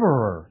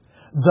deliverer,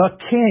 the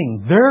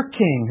king. Their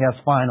king has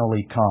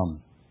finally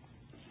come.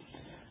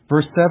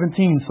 Verse 17,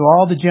 so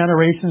all the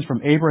generations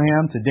from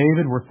Abraham to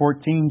David were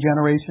 14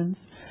 generations.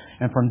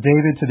 And from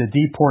David to the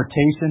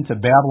deportation to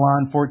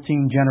Babylon,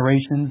 14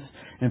 generations.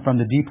 And from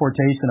the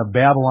deportation of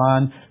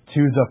Babylon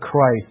to the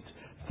Christ,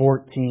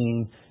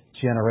 14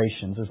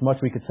 generations. There's much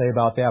we could say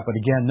about that, but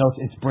again, note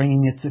it's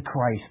bringing it to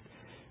Christ.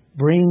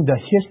 Bring the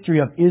history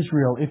of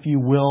Israel, if you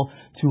will,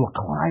 to a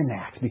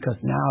climax, because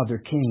now their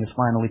king is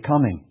finally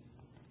coming.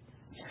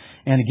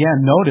 And again,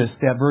 notice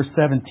that verse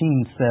 17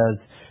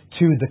 says,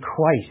 to the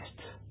Christ.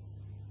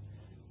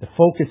 The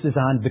focus is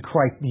on the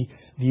Christ,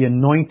 the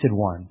anointed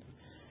one.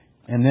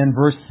 And then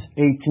verse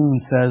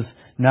 18 says,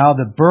 now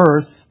the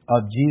birth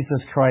of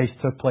Jesus Christ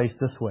took place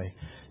this way.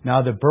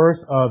 Now the birth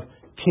of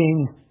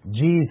King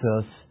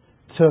Jesus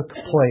took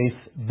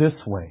place this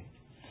way.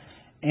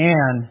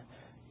 And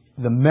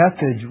the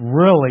message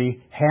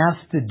really has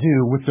to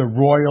do with the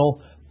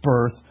royal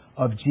birth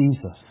of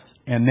Jesus.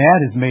 And that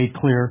is made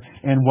clear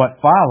in what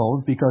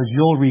follows, because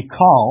you'll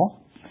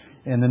recall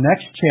in the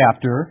next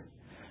chapter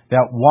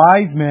that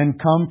wise men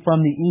come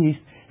from the east.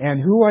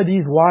 And who are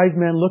these wise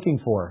men looking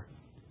for?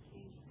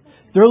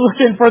 They're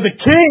looking for the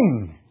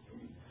king.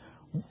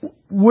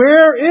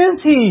 Where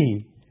is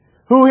he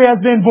who has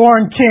been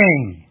born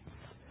king?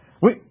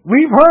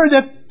 We've heard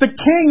that the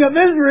king of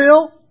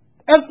Israel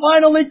has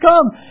finally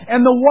come.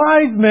 And the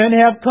wise men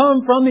have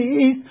come from the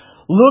east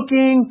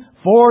looking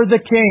for the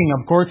king.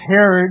 Of course,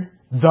 Herod,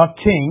 the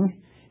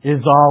king,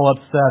 is all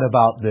upset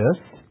about this.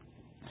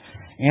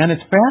 And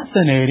it's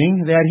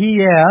fascinating that he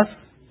asked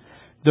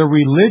the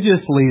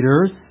religious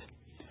leaders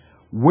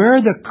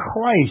where the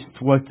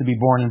Christ was to be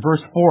born in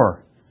verse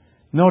 4.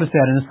 Notice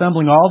that, in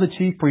assembling all the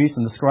chief priests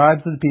and the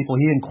scribes of the people,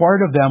 he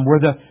inquired of them where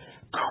the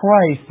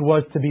Christ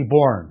was to be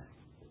born.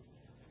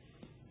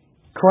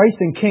 Christ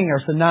and king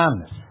are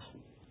synonymous.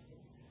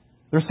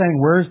 They're saying,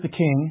 where's the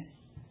king?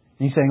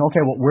 And he's saying, okay,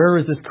 well, where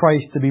is this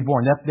Christ to be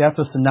born? That's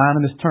a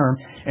synonymous term.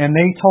 And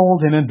they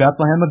told him in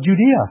Bethlehem of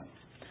Judea.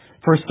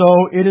 For so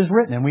it is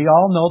written, and we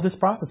all know this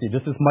prophecy.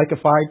 This is Micah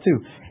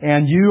 5:2.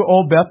 And you,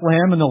 O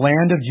Bethlehem, in the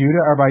land of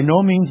Judah, are by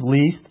no means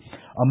least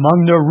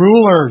among the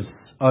rulers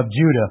of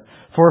Judah.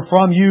 For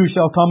from you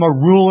shall come a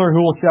ruler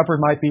who will shepherd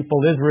my people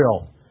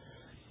Israel.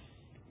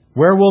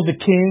 Where will the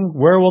king,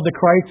 where will the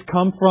Christ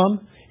come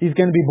from? He's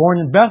going to be born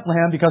in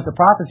Bethlehem, because the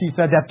prophecy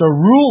said that the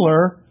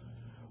ruler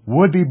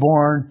would be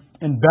born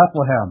in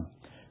Bethlehem.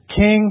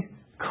 King,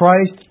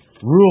 Christ,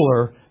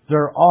 ruler,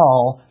 they're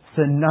all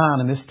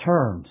synonymous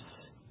terms.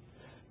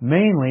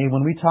 Mainly,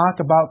 when we talk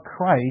about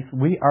Christ,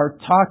 we are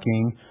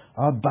talking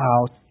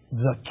about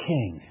the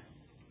king.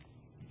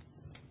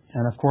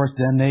 And of course,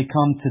 then they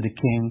come to the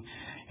king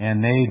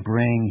and they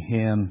bring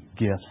him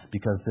gifts,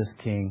 because this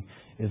king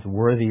is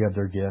worthy of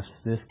their gifts.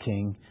 This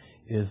king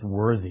is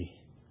worthy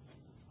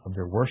of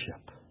their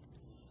worship.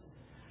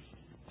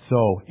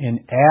 So, in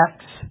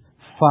Acts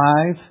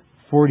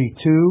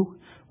 5:42,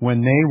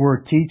 when they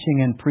were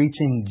teaching and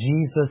preaching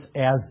Jesus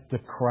as the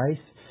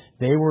Christ,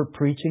 they were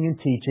preaching and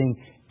teaching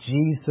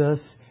Jesus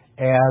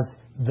as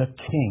the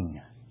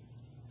King,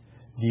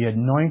 the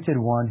anointed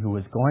one who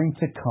is going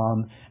to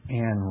come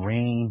and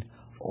reign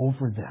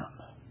over them.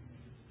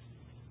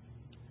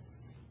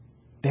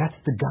 That's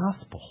the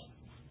gospel.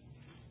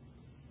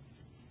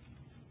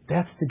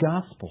 That's the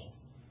gospel.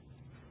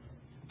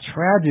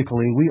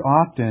 Tragically, we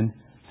often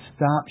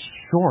stop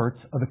short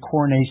of the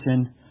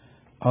coronation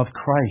of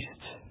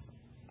Christ.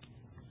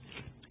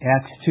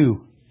 Acts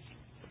 2.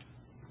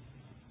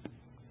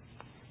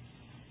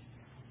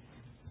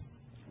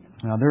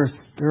 Now, there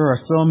are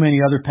so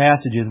many other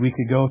passages we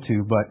could go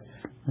to, but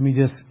let me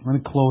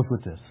close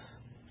with this.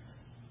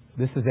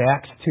 This is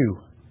Acts 2.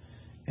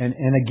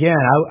 And again,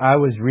 I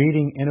was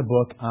reading in a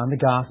book on the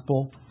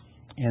gospel,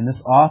 and this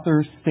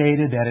author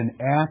stated that in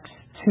Acts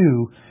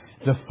 2,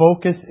 the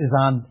focus is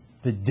on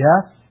the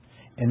death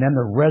and then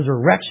the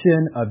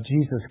resurrection of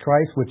Jesus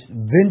Christ, which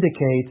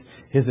vindicates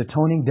His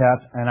atoning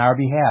death on our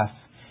behalf.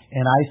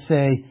 And I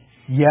say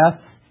yes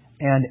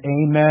and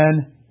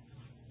amen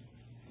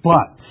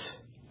But,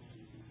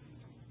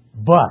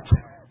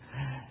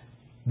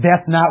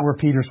 that's not where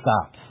Peter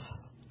stops.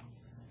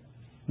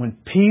 When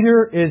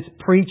Peter is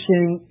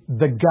preaching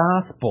the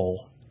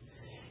gospel,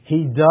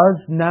 he does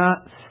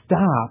not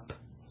stop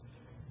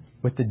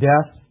with the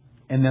death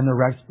and then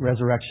the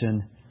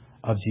resurrection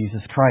of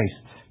Jesus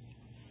Christ.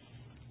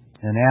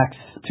 In Acts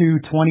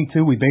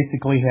 2:22, we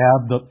basically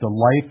have the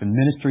life and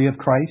ministry of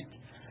Christ.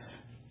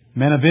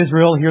 Men of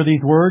Israel, hear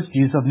these words.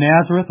 Jesus of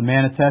Nazareth, a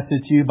man attested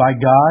to you by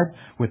God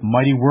with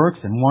mighty works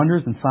and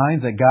wonders and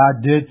signs that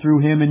God did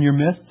through him in your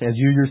midst, as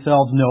you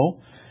yourselves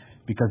know,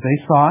 because they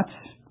saw it.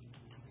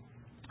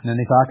 And then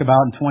they talk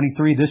about in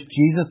 23, this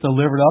Jesus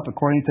delivered up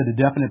according to the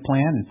definite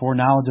plan and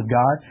foreknowledge of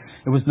God.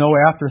 It was no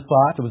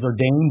afterthought. It was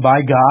ordained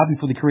by God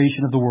before the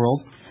creation of the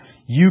world.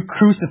 You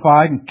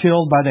crucified and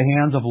killed by the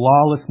hands of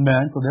lawless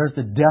men. So there's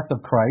the death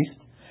of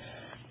Christ.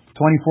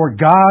 24,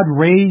 God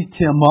raised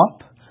him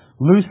up,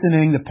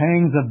 loosening the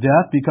pangs of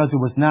death because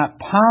it was not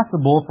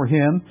possible for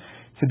him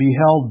to be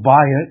held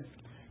by it.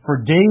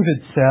 For David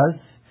says,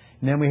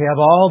 and then we have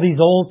all these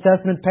Old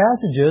Testament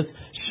passages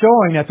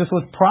showing that this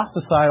was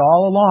prophesied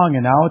all along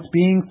and now it's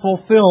being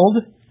fulfilled.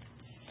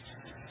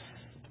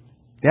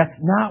 That's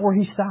not where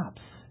he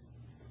stops.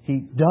 He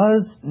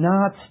does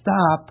not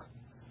stop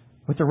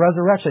with the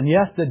resurrection.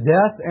 Yes, the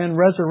death and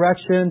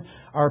resurrection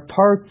are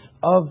parts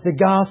of the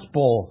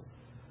gospel.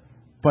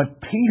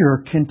 But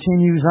Peter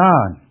continues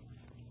on.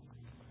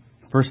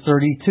 Verse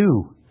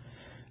 32.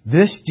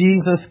 This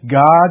Jesus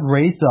God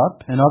raised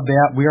up, and of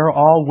that we are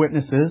all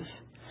witnesses,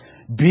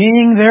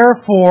 being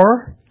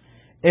therefore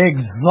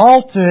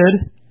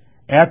exalted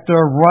at the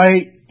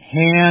right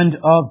hand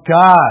of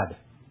God.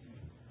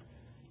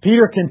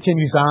 Peter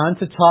continues on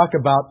to talk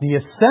about the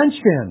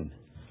ascension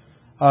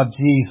of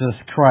Jesus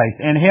Christ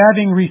and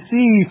having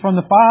received from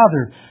the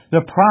Father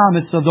the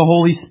promise of the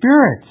Holy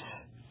Spirit.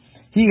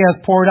 He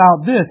has poured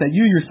out this that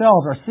you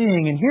yourselves are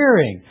seeing and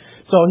hearing.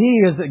 So He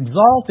is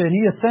exalted,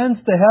 He ascends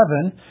to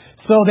heaven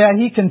so that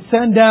He can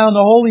send down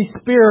the Holy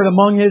Spirit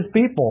among His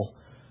people,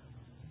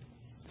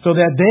 so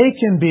that they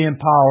can be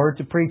empowered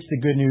to preach the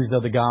good news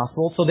of the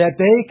gospel, so that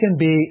they can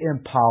be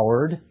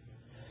empowered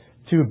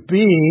to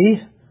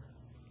be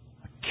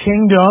a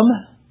kingdom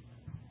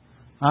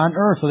on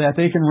earth, so that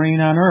they can reign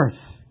on earth.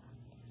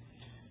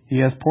 He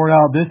has poured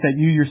out this that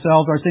you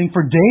yourselves are seeing.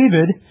 For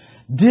David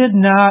did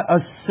not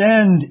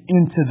ascend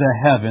into the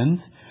heavens,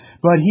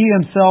 but he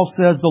himself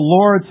says, the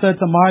Lord said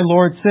to my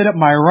Lord, sit at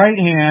my right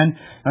hand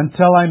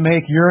until I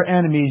make your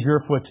enemies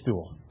your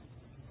footstool.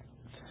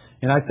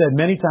 And I've said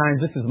many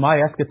times, this is my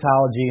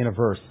eschatology in a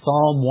verse.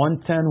 Psalm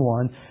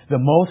 110:1, the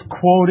most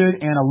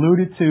quoted and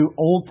alluded to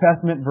Old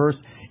Testament verse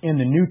in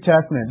the New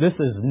Testament. This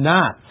is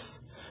not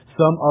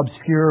some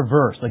obscure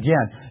verse.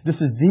 Again, this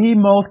is the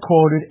most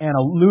quoted and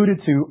alluded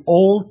to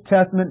Old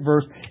Testament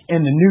verse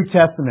in the New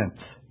Testament.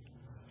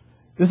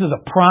 This is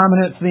a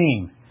prominent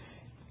theme.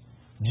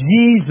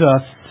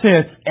 Jesus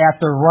sits at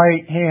the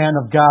right hand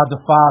of God the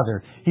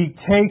Father. He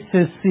takes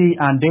His seat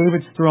on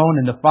David's throne,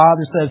 and the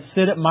Father says,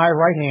 sit at my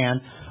right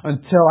hand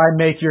until I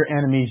make your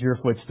enemies your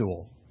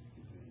footstool.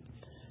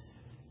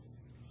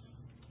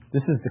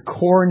 This is the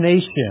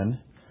coronation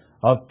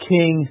of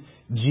King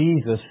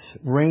Jesus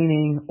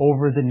reigning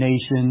over the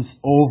nations,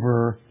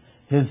 over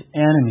His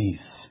enemies.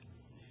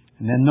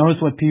 And then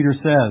notice what Peter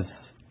says.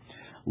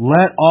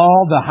 Let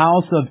all the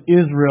house of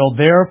Israel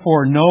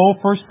therefore know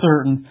for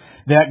certain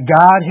that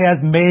God has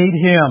made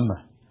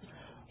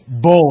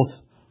Him both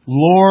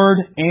Lord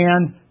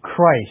and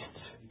Christ,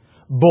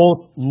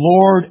 both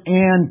Lord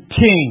and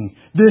King,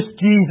 this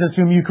Jesus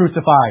whom you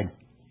crucified.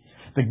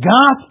 The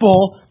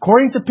gospel,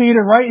 according to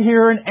Peter right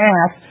here in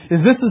Acts,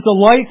 is this is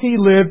the life He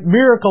lived,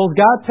 miracles,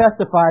 God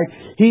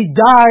testified. He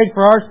died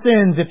for our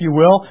sins, if you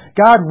will.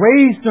 God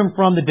raised Him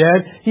from the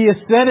dead. He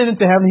ascended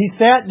into heaven. He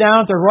sat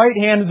down at the right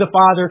hand of the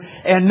Father,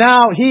 and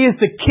now He is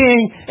the King,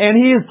 and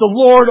He is the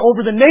Lord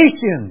over the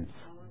nations.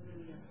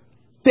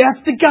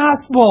 That's the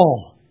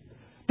gospel.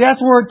 That's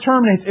where it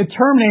terminates. It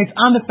terminates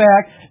on the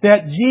fact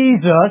that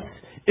Jesus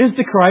is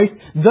the Christ,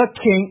 the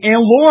King and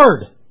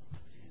Lord.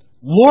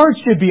 Lord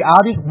should be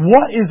obvious.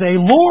 What is a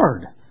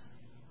Lord?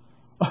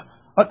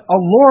 A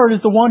Lord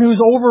is the one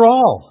who's over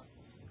all.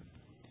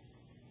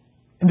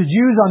 And the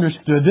Jews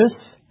understood this.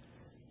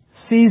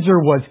 Caesar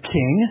was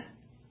king.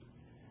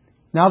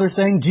 Now they're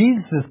saying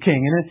Jesus is king.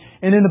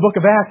 And in the book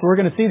of Acts, we're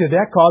going to see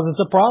that causes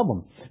a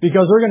problem.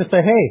 Because they're going to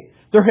say, hey,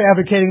 they're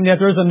advocating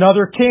that there's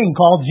another king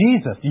called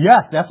Jesus.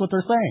 Yes, that's what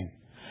they're saying.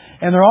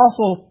 And they're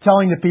also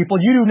telling the people,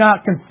 you do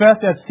not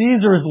confess that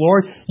Caesar is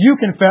Lord. You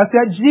confess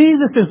that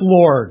Jesus is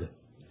Lord.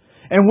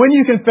 And when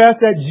you confess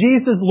that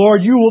Jesus is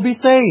Lord, you will be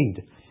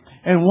saved.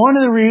 And one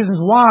of the reasons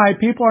why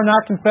people are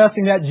not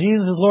confessing that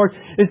Jesus is Lord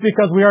is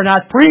because we are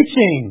not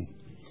preaching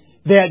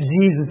that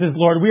Jesus is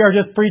Lord. We are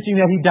just preaching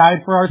that He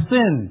died for our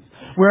sins.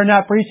 We are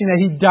not preaching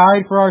that He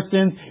died for our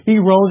sins. He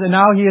rose and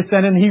now He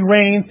ascended and He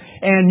reigns.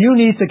 And you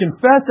need to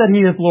confess that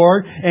He is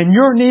Lord. And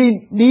your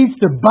need needs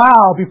to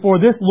bow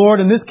before this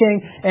Lord and this King.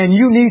 And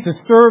you need to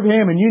serve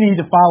Him and you need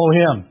to follow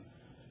Him.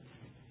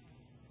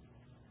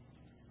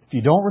 If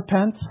you don't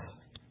repent,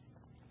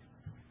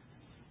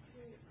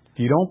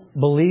 you don't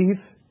believe,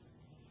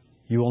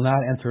 you will not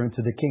enter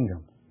into the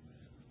kingdom.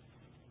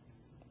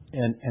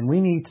 And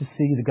we need to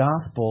see the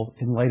gospel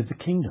in light of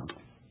the kingdom.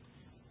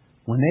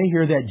 When they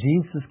hear that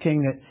Jesus is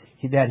King,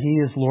 that He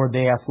is Lord,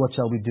 they ask, what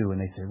shall we do?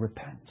 And they say,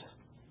 repent.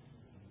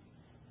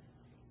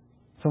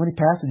 So many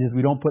passages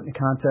we don't put in the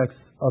context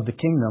of the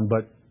kingdom,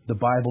 but the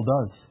Bible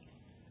does.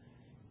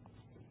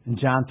 In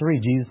John 3,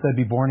 Jesus said,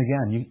 be born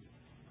again.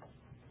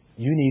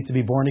 You need to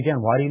be born again.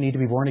 Why do you need to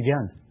be born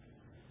again?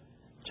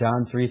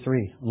 John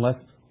 3:3. Unless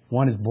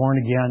one is born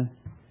again,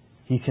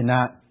 he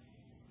cannot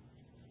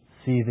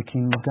see the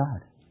kingdom of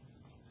God.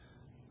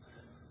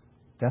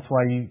 That's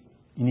why you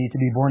need to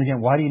be born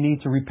again. Why do you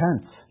need to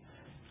repent?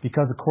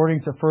 Because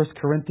according to 1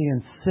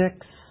 Corinthians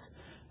 6,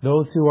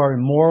 those who are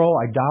immoral,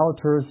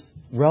 idolaters,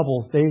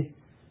 rebels, they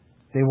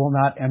will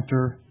not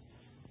enter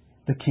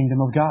the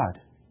kingdom of God.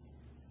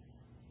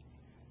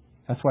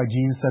 That's why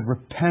Jesus said,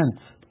 repent,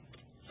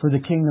 for the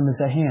kingdom is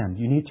at hand.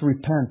 You need to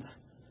repent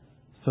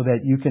so that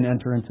you can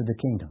enter into the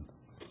kingdom.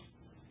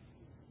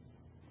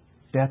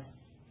 That's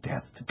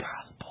the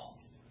gospel.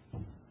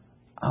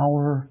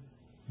 Our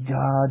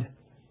God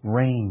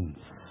reigns.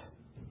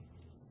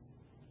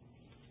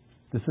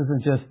 This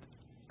isn't just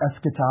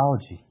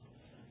eschatology.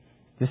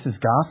 This is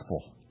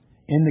gospel.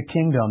 In the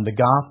kingdom, the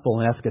gospel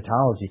and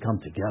eschatology come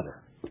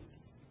together.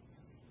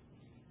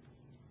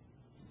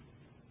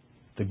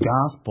 The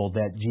gospel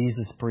that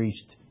Jesus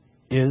preached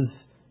is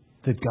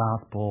the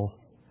gospel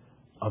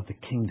of the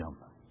kingdom.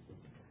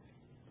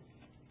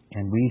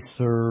 And we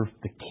serve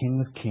the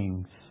King of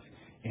Kings,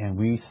 and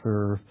we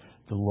serve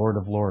the Lord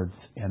of Lords.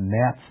 And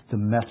that's the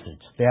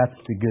message. That's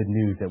the good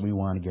news that we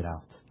want to get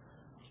out.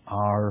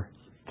 Our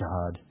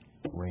God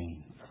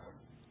reigns.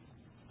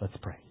 Let's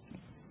pray.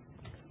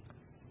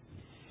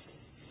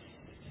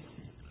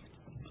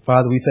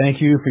 Father, we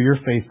thank you for your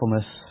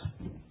faithfulness.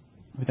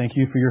 We thank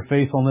you for your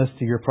faithfulness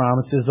to your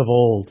promises of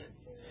old,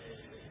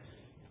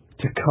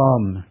 to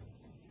come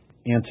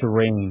and to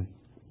reign.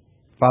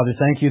 Father,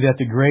 thank you that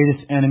the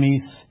greatest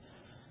enemies,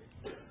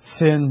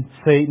 sin,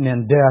 Satan,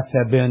 and death,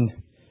 have been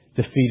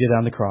defeated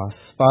on the cross.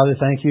 Father,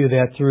 thank you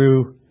that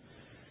through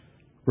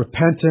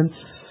repentance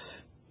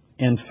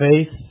and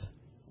faith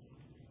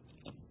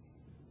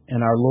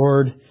in our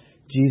Lord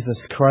Jesus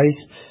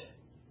Christ,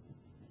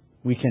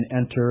 we can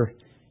enter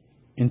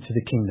into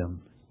the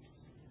kingdom,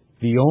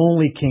 the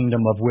only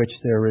kingdom of which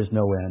there is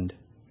no end.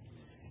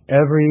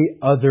 Every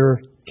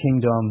other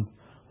kingdom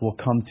will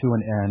come to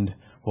an end,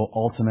 will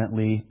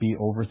ultimately be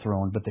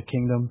overthrown, but the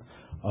kingdom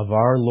of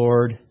our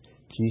Lord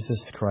Jesus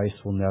Christ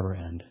will never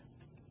end.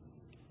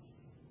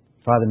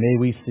 Father, may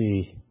we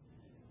see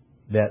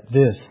that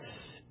this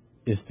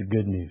is the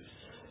good news.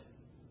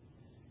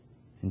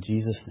 In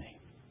Jesus' name,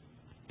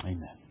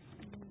 amen.